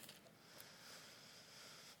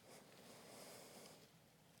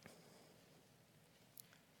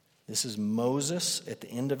 This is Moses at the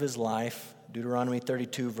end of his life. Deuteronomy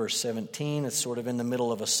 32, verse 17. It's sort of in the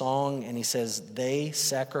middle of a song, and he says, "They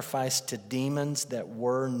sacrificed to demons that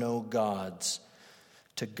were no gods,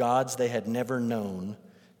 to gods they had never known,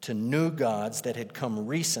 to new gods that had come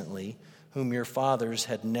recently, whom your fathers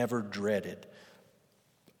had never dreaded."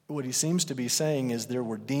 what he seems to be saying is there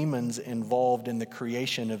were demons involved in the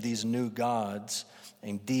creation of these new gods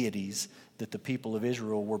and deities that the people of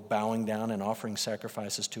Israel were bowing down and offering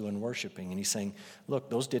sacrifices to and worshiping. And he's saying, look,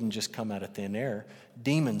 those didn't just come out of thin air.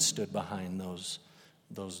 Demons stood behind those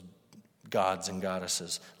gods and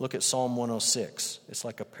goddesses. Look at Psalm 106. It's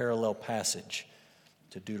like a parallel passage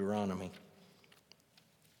to Deuteronomy.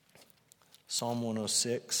 Psalm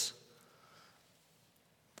 106,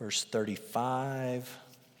 verse 35.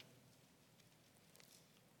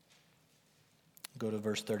 Go to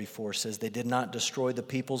verse 34. It says, they did not destroy the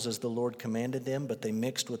peoples as the Lord commanded them, but they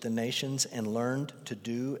mixed with the nations and learned to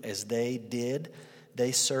do as they did.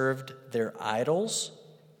 They served their idols,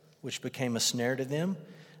 which became a snare to them.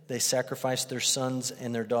 They sacrificed their sons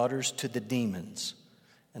and their daughters to the demons.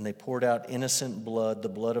 And they poured out innocent blood, the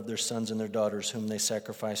blood of their sons and their daughters, whom they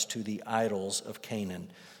sacrificed to the idols of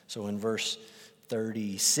Canaan. So in verse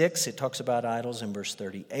 36, it talks about idols. In verse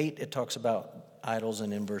 38, it talks about idols.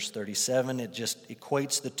 And in verse 37, it just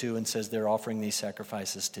equates the two and says they're offering these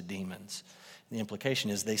sacrifices to demons. And the implication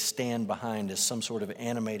is they stand behind as some sort of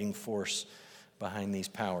animating force behind these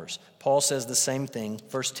powers. Paul says the same thing,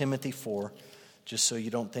 1 Timothy 4, just so you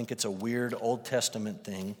don't think it's a weird Old Testament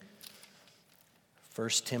thing. 1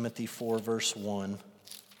 Timothy 4, verse 1.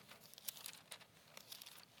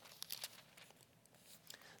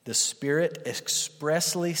 The Spirit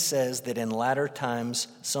expressly says that in latter times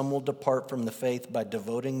some will depart from the faith by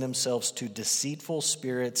devoting themselves to deceitful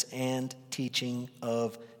spirits and teaching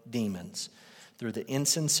of demons, through the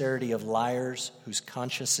insincerity of liars whose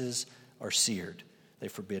consciences are seared. They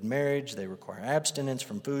forbid marriage. They require abstinence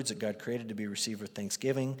from foods that God created to be received with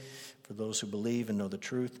thanksgiving for those who believe and know the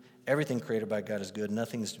truth. Everything created by God is good.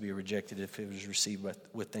 Nothing is to be rejected if it is received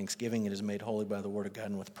with thanksgiving. It is made holy by the word of God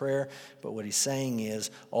and with prayer. But what he's saying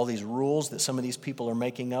is all these rules that some of these people are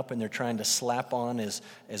making up and they're trying to slap on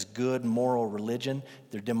as good moral religion,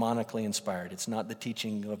 they're demonically inspired. It's not the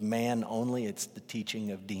teaching of man only. It's the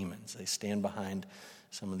teaching of demons. They stand behind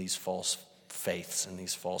some of these false faiths and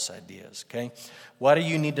these false ideas. Okay? Why do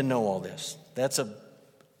you need to know all this? That's a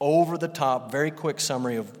over-the-top, very quick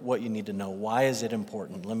summary of what you need to know. Why is it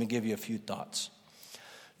important? Let me give you a few thoughts.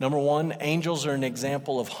 Number one, angels are an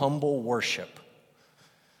example of humble worship.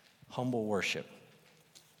 Humble worship.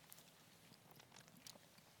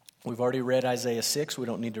 We've already read Isaiah 6. We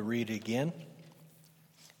don't need to read it again.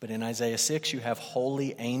 But in Isaiah 6, you have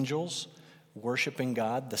holy angels worshiping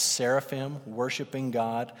God, the seraphim worshiping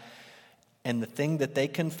God. And the thing that they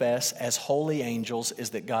confess as holy angels is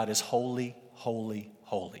that God is holy, holy,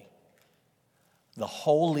 holy. The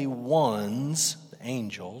holy ones, the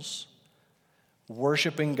angels,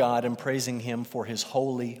 worshiping God and praising Him for His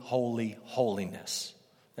holy, holy, holiness.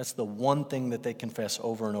 That's the one thing that they confess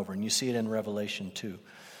over and over. And you see it in Revelation 2.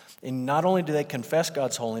 And not only do they confess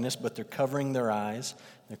God's holiness, but they're covering their eyes,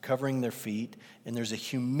 they're covering their feet, and there's a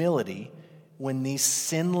humility when these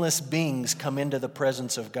sinless beings come into the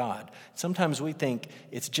presence of God. Sometimes we think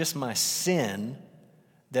it's just my sin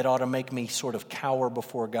that ought to make me sort of cower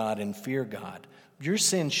before God and fear God. Your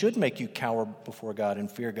sin should make you cower before God and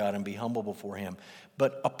fear God and be humble before Him.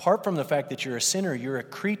 But apart from the fact that you're a sinner, you're a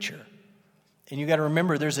creature. And you got to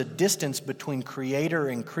remember there's a distance between creator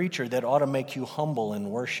and creature that ought to make you humble in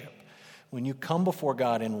worship. When you come before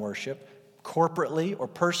God in worship, corporately or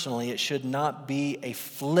personally, it should not be a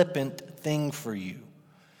flippant thing for you.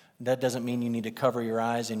 That doesn't mean you need to cover your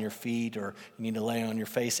eyes and your feet or you need to lay on your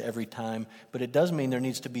face every time. But it does mean there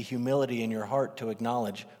needs to be humility in your heart to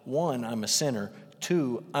acknowledge, one, I'm a sinner.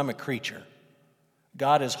 Two, I'm a creature.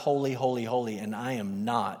 God is holy, holy, holy, and I am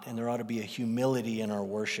not. And there ought to be a humility in our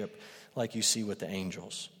worship like you see with the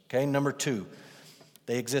angels. Okay, number two,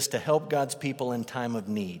 they exist to help God's people in time of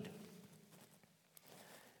need.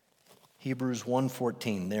 Hebrews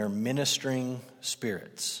 1:14, they are ministering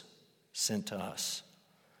spirits sent to us.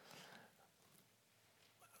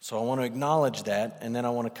 So I want to acknowledge that, and then I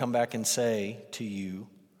want to come back and say to you,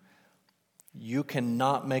 you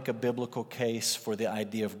cannot make a biblical case for the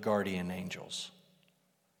idea of guardian angels.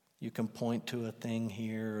 You can point to a thing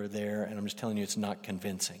here or there, and I'm just telling you it's not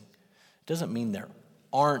convincing. It doesn't mean there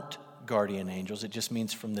aren't guardian angels. It just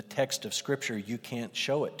means from the text of Scripture, you can't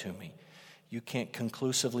show it to me. You can't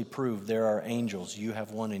conclusively prove there are angels. You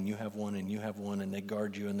have one and you have one and you have one, and they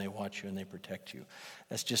guard you and they watch you and they protect you.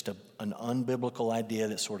 That's just an unbiblical idea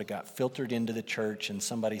that sort of got filtered into the church, and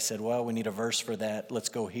somebody said, well, we need a verse for that. Let's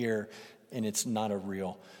go here. And it's not a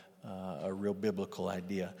real biblical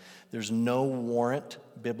idea. There's no warrant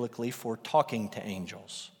biblically for talking to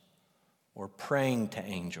angels or praying to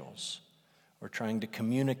angels or trying to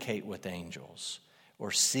communicate with angels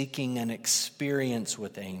or seeking an experience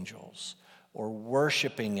with angels or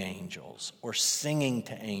worshiping angels or singing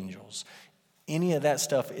to angels. Any of that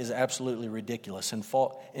stuff is absolutely ridiculous.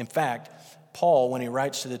 In fact, Paul, when he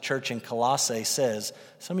writes to the church in Colossae, says,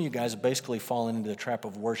 some of you guys have basically fallen into the trap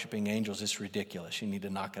of worshiping angels. It's ridiculous. You need to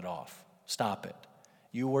knock it off. Stop it.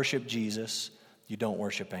 You worship Jesus. You don't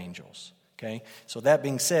worship angels. Okay? So that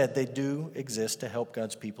being said, they do exist to help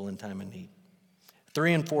God's people in time of need.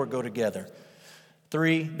 3 and 4 go together.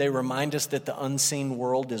 3, they remind us that the unseen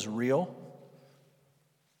world is real.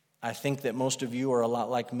 I think that most of you are a lot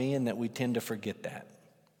like me in that we tend to forget that.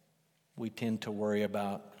 We tend to worry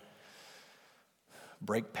about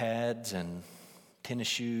brake pads and tennis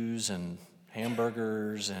shoes and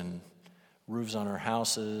hamburgers and roofs on our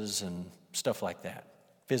houses and stuff like that.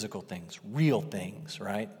 Physical things, real things,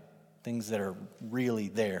 right? Things that are really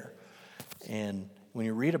there. And when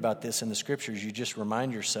you read about this in the scriptures, you just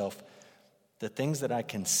remind yourself the things that I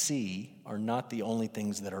can see are not the only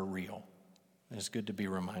things that are real. It's good to be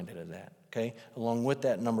reminded of that, okay? Along with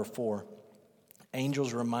that, number 4,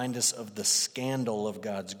 angels remind us of the scandal of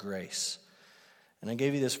God's grace. And I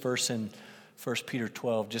gave you this verse in 1 Peter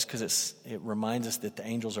 12 just because it reminds us that the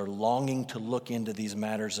angels are longing to look into these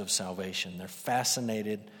matters of salvation. They're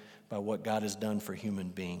fascinated by what God has done for human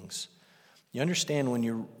beings. You understand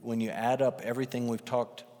when you add up everything we've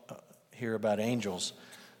talked here about angels,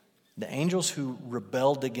 the angels who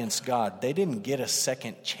rebelled against God, they didn't get a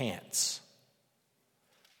second chance.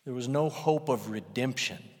 There was no hope of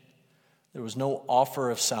redemption. There was no offer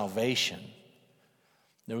of salvation.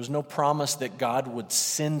 There was no promise that God would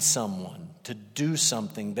send someone to do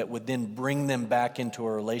something that would then bring them back into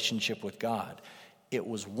a relationship with God. It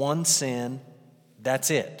was one sin, that's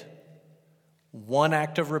it. One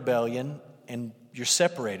act of rebellion, and you're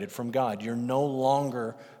separated from God. You're no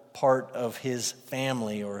longer part of His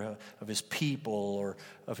family or of His people or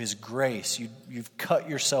of His grace. You've cut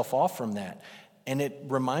yourself off from that. And it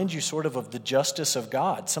reminds you sort of the justice of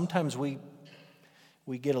God. Sometimes we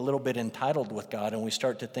get a little bit entitled with God and we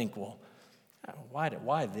start to think, well,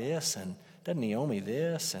 why this? And doesn't He owe me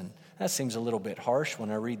this? And that seems a little bit harsh. When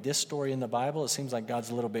I read this story in the Bible, it seems like God's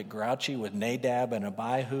a little bit grouchy with Nadab and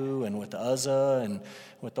Abihu and with Uzzah and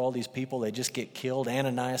with all these people. They just get killed,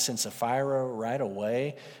 Ananias and Sapphira, right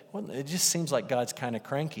away. Well, it just seems like God's kind of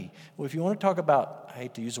cranky. Well, if you want to talk about, I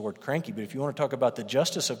hate to use the word cranky, but if you want to talk about the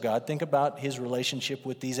justice of God, think about His relationship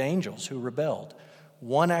with these angels who rebelled.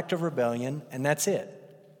 One act of rebellion, and that's it.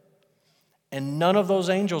 And none of those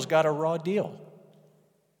angels got a raw deal.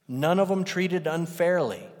 None of them treated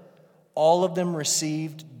unfairly. All of them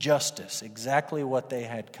received justice, exactly what they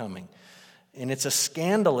had coming. And it's a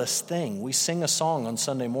scandalous thing. We sing a song on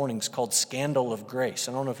Sunday mornings called Scandal of Grace.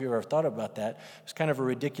 I don't know if you've ever thought about that. It's kind of a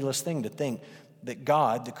ridiculous thing to think that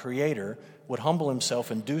God, the Creator, would humble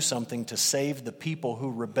Himself and do something to save the people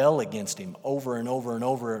who rebel against Him over and over and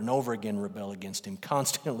over and over again, rebel against Him,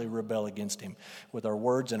 constantly rebel against Him with our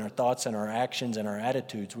words and our thoughts and our actions and our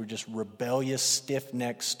attitudes. We're just rebellious,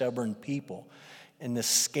 stiff-necked, stubborn people. And the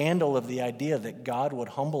scandal of the idea that God would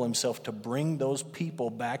humble Himself to bring those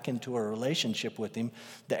people back into a relationship with Him,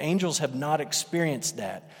 the angels have not experienced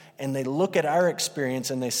that. And they look at our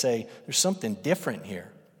experience and they say, there's something different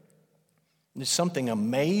here. There's something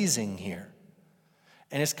amazing here.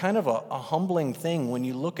 And it's kind of a humbling thing when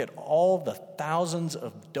you look at all the thousands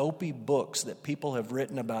of dopey books that people have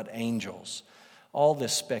written about angels. All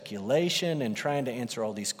this speculation and trying to answer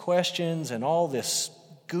all these questions and all this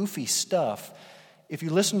goofy stuff. If you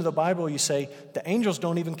listen to the Bible, you say, the angels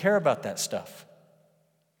don't even care about that stuff.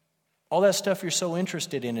 All that stuff you're so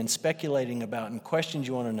interested in and speculating about and questions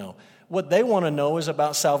you want to know. What they want to know is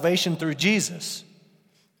about salvation through Jesus.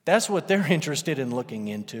 That's what they're interested in looking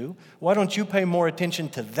into. Why don't you pay more attention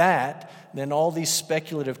to that than all these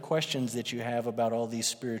speculative questions that you have about all these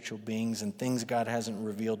spiritual beings and things God hasn't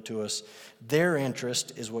revealed to us? Their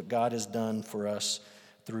interest is what God has done for us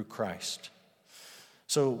through Christ.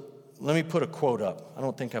 So let me put a quote up. I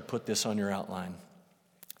don't think I put this on your outline.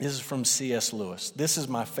 This is from C.S. Lewis. This is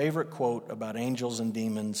my favorite quote about angels and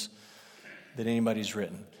demons that anybody's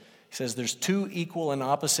written. He says, there's 2 equal and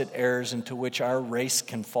opposite errors into which our race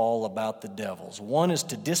can fall about the devils. One is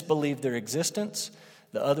to disbelieve their existence.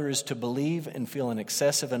 The other is to believe and feel an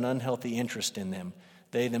excessive and unhealthy interest in them.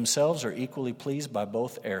 They themselves are equally pleased by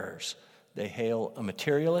both errors. They hail a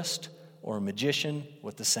materialist or a magician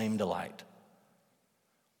with the same delight.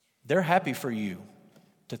 They're happy for you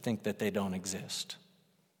to think that they don't exist.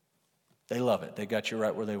 They love it. They got you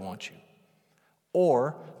right where they want you.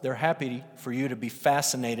 Or they're happy for you to be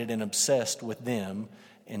fascinated and obsessed with them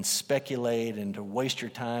and speculate and to waste your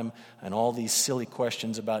time on all these silly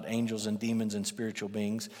questions about angels and demons and spiritual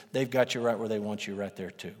beings. They've got you right where they want you right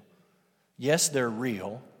there too. Yes, they're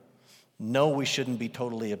real. No, we shouldn't be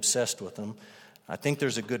totally obsessed with them. I think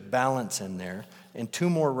there's a good balance in there. And two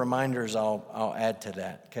more reminders I'll add to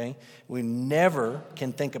that, okay? We never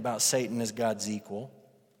can think about Satan as God's equal.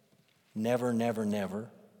 Never, never, never.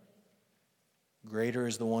 Greater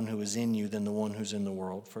is the one who is in you than the one who's in the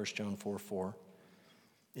world, 1 John 4:4.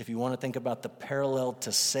 If you want to think about the parallel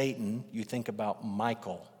to Satan, you think about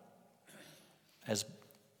Michael as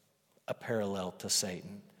a parallel to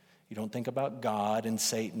Satan. You don't think about God and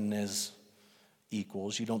Satan as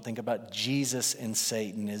equals. You don't think about Jesus and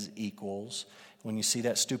Satan as equals. When you see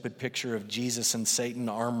that stupid picture of Jesus and Satan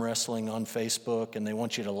arm wrestling on Facebook and they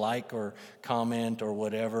want you to like or comment or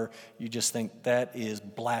whatever, you just think that is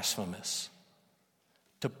blasphemous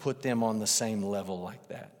to put them on the same level like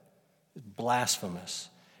that. It's blasphemous.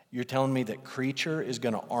 You're telling me that creature is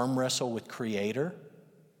going to arm wrestle with creator?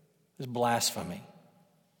 It's blasphemy.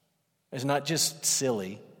 It's not just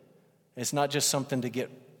silly. It's not just something to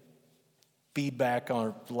get feedback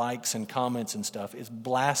on likes and comments and stuff. It's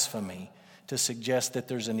blasphemy to suggest that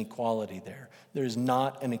there's an equality there. There is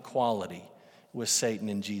not an equality with Satan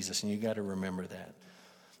and Jesus, and you got to remember that.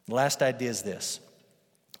 The last idea is this.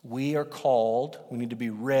 We are called, we need to be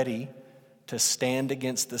ready to stand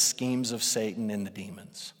against the schemes of Satan and the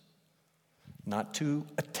demons. Not to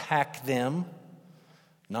attack them,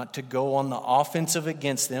 not to go on the offensive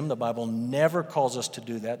against them. The Bible never calls us to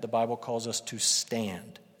do that. The Bible calls us to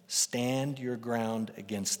stand. Stand your ground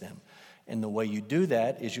against them. And the way you do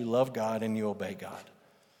that is you love God and you obey God.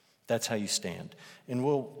 That's how you stand. And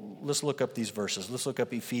let's look up these verses. Let's look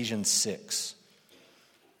up Ephesians 6.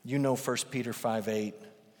 You know 1 Peter 5:8.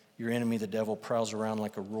 Your enemy, the devil, prowls around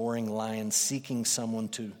like a roaring lion seeking someone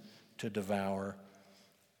to devour.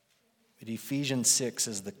 But Ephesians 6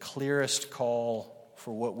 is the clearest call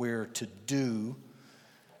for what we're to do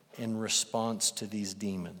in response to these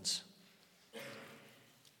demons.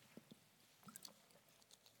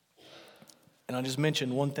 And I'll just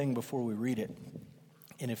mention one thing before we read it.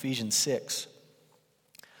 In Ephesians 6,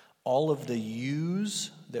 all of the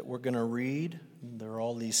yous that we're going to read, they're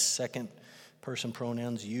all these second person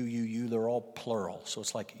pronouns, you, they're all plural. So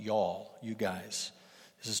it's like y'all, you guys.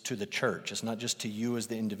 This is to the church. It's not just to you as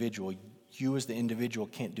the individual. You as the individual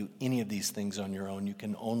can't do any of these things on your own. You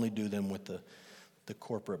can only do them with the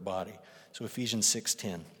corporate body. So Ephesians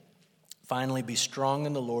 6:10. Finally, be strong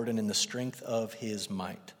in the Lord and in the strength of his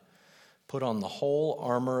might. Put on the whole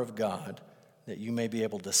armor of God that you may be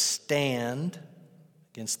able to stand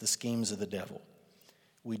against the schemes of the devil.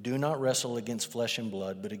 We do not wrestle against flesh and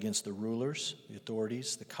blood, but against the rulers, the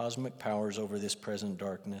authorities, the cosmic powers over this present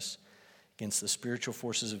darkness, against the spiritual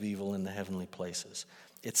forces of evil in the heavenly places.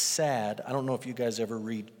 It's sad. I don't know if you guys ever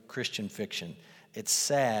read Christian fiction. It's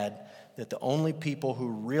sad that the only people who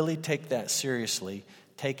really take that seriously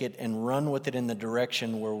take it and run with it in the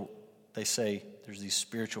direction where they say there's these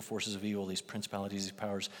spiritual forces of evil, these principalities, these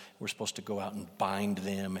powers. We're supposed to go out and bind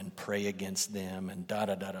them and pray against them and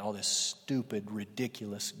all this stupid,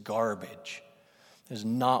 ridiculous garbage. Is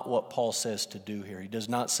not what Paul says to do here. He does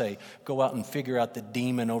not say, go out and figure out the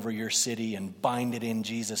demon over your city and bind it in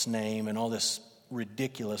Jesus' name and all this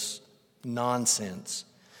ridiculous nonsense.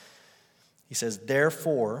 He says,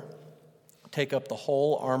 therefore, take up the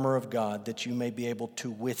whole armor of God that you may be able to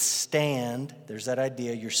withstand. There's that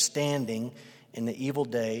idea, you're standing in the evil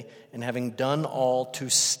day, and having done all, to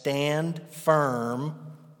stand firm.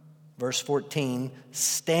 Verse 14,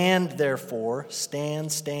 stand therefore,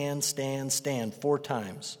 stand 4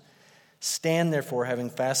 times. Stand therefore, having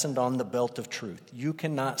fastened on the belt of truth. You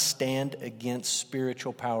cannot stand against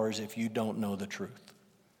spiritual powers if you don't know the truth.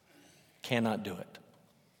 Cannot do it.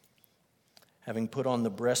 Having put on the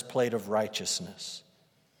breastplate of righteousness.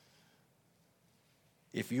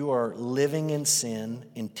 If you are living in sin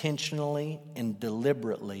intentionally and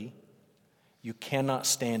deliberately, you cannot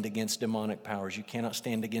stand against demonic powers. You cannot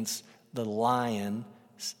stand against the lion,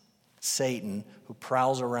 Satan, who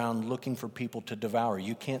prowls around looking for people to devour.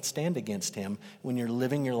 You can't stand against him when you're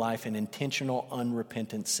living your life in intentional,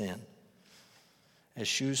 unrepentant sin. As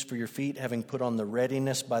shoes for your feet, having put on the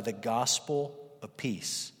readiness by the gospel of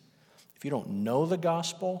peace. If you don't know the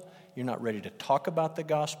gospel, you're not ready to talk about the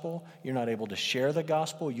gospel, you're not able to share the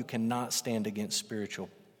gospel, you cannot stand against spiritual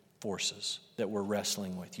forces that we're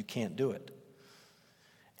wrestling with. You can't do it.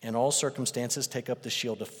 In all circumstances, take up the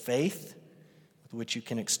shield of faith, with which you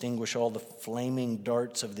can extinguish all the flaming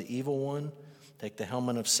darts of the evil one. Take the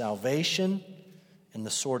helmet of salvation and the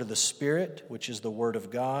sword of the Spirit, which is the word of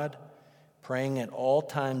God, praying at all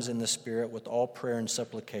times in the Spirit with all prayer and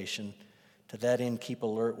supplication. To that end, keep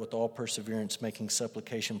alert with all perseverance, making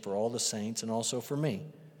supplication for all the saints and also for me,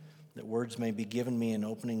 that words may be given me in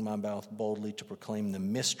opening my mouth boldly to proclaim the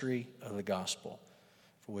mystery of the gospel,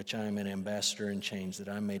 for which I am an ambassador in chains, that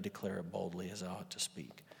I may declare it boldly as I ought to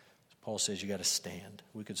speak. Paul says you got to stand.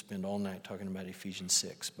 We could spend all night talking about Ephesians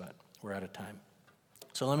 6, but we're out of time.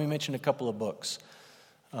 So let me mention a couple of books,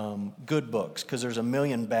 good books, because there's a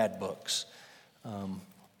million bad books.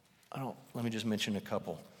 Let me just mention a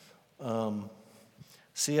couple.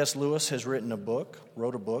 C.S. Lewis has wrote a book,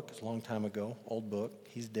 it's a long time ago, old book,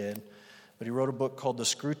 he's dead, but he wrote a book called The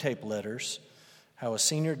Screwtape Letters, How a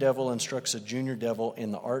Senior Devil Instructs a Junior Devil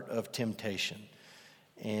in the Art of Temptation.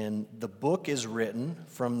 And the book is written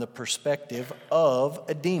from the perspective of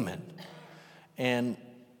a demon. And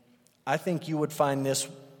I think you would find this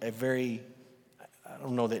a very, I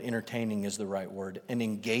don't know that entertaining is the right word, an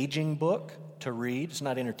engaging book to read. It's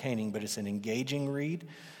not entertaining, but it's an engaging read.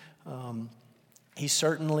 He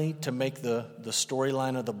certainly, to make the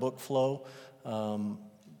storyline of the book flow,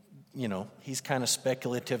 he's kind of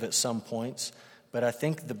speculative at some points. But I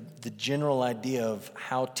think the general idea of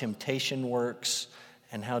how temptation works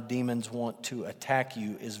and how demons want to attack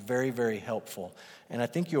you is very, very helpful. And I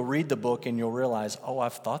think you'll read the book and you'll realize, oh,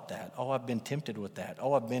 I've thought that. Oh, I've been tempted with that.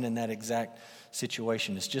 Oh, I've been in that exact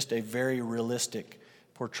situation. It's just a very realistic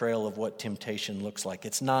portrayal of what temptation looks like.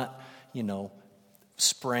 It's not,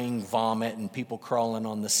 spraying vomit and people crawling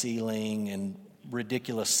on the ceiling and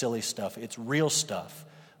ridiculous, silly stuff. It's real stuff.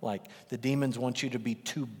 Like the demons want you to be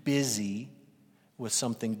too busy with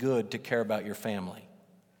something good to care about your family.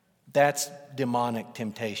 That's demonic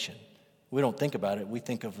temptation. We don't think about it. We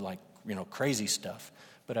think of crazy stuff.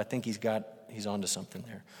 But I think he's onto something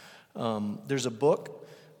there. There's a book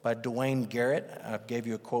by Dwayne Garrett. I gave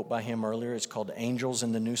you a quote by him earlier. It's called Angels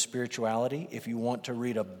in the New Spirituality. If you want to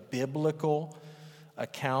read a biblical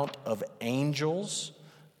account of angels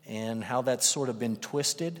and how that's sort of been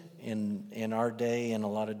twisted in our day and a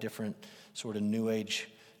lot of different sort of New Age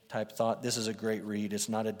type thought, this is a great read. It's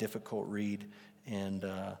not a difficult read. And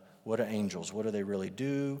what are angels? What do they really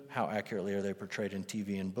do? How accurately are they portrayed in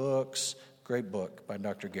TV and books? Great book by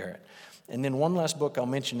Dr. Garrett. And then one last book I'll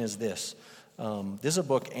mention is this. This is a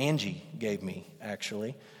book Angie gave me,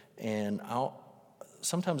 actually. And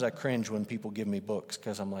sometimes I cringe when people give me books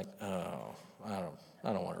because I'm like, oh,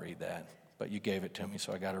 I don't want to read that. But you gave it to me,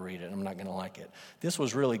 so I got to read it. I'm not going to like it. This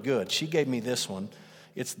was really good. She gave me this one.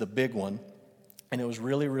 It's the big one. And it was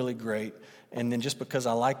really, really great. And then just because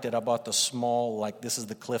I liked it, I bought the small, this is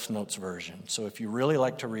the Cliff Notes version. So if you really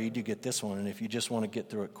like to read, you get this one. And if you just want to get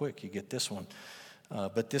through it quick, you get this one.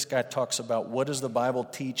 But this guy talks about what does the Bible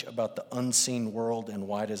teach about the unseen world and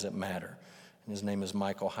why does it matter? And his name is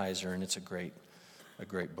Michael Heiser, and it's a great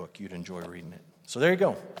book. You'd enjoy reading it. So there you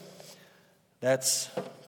go. That's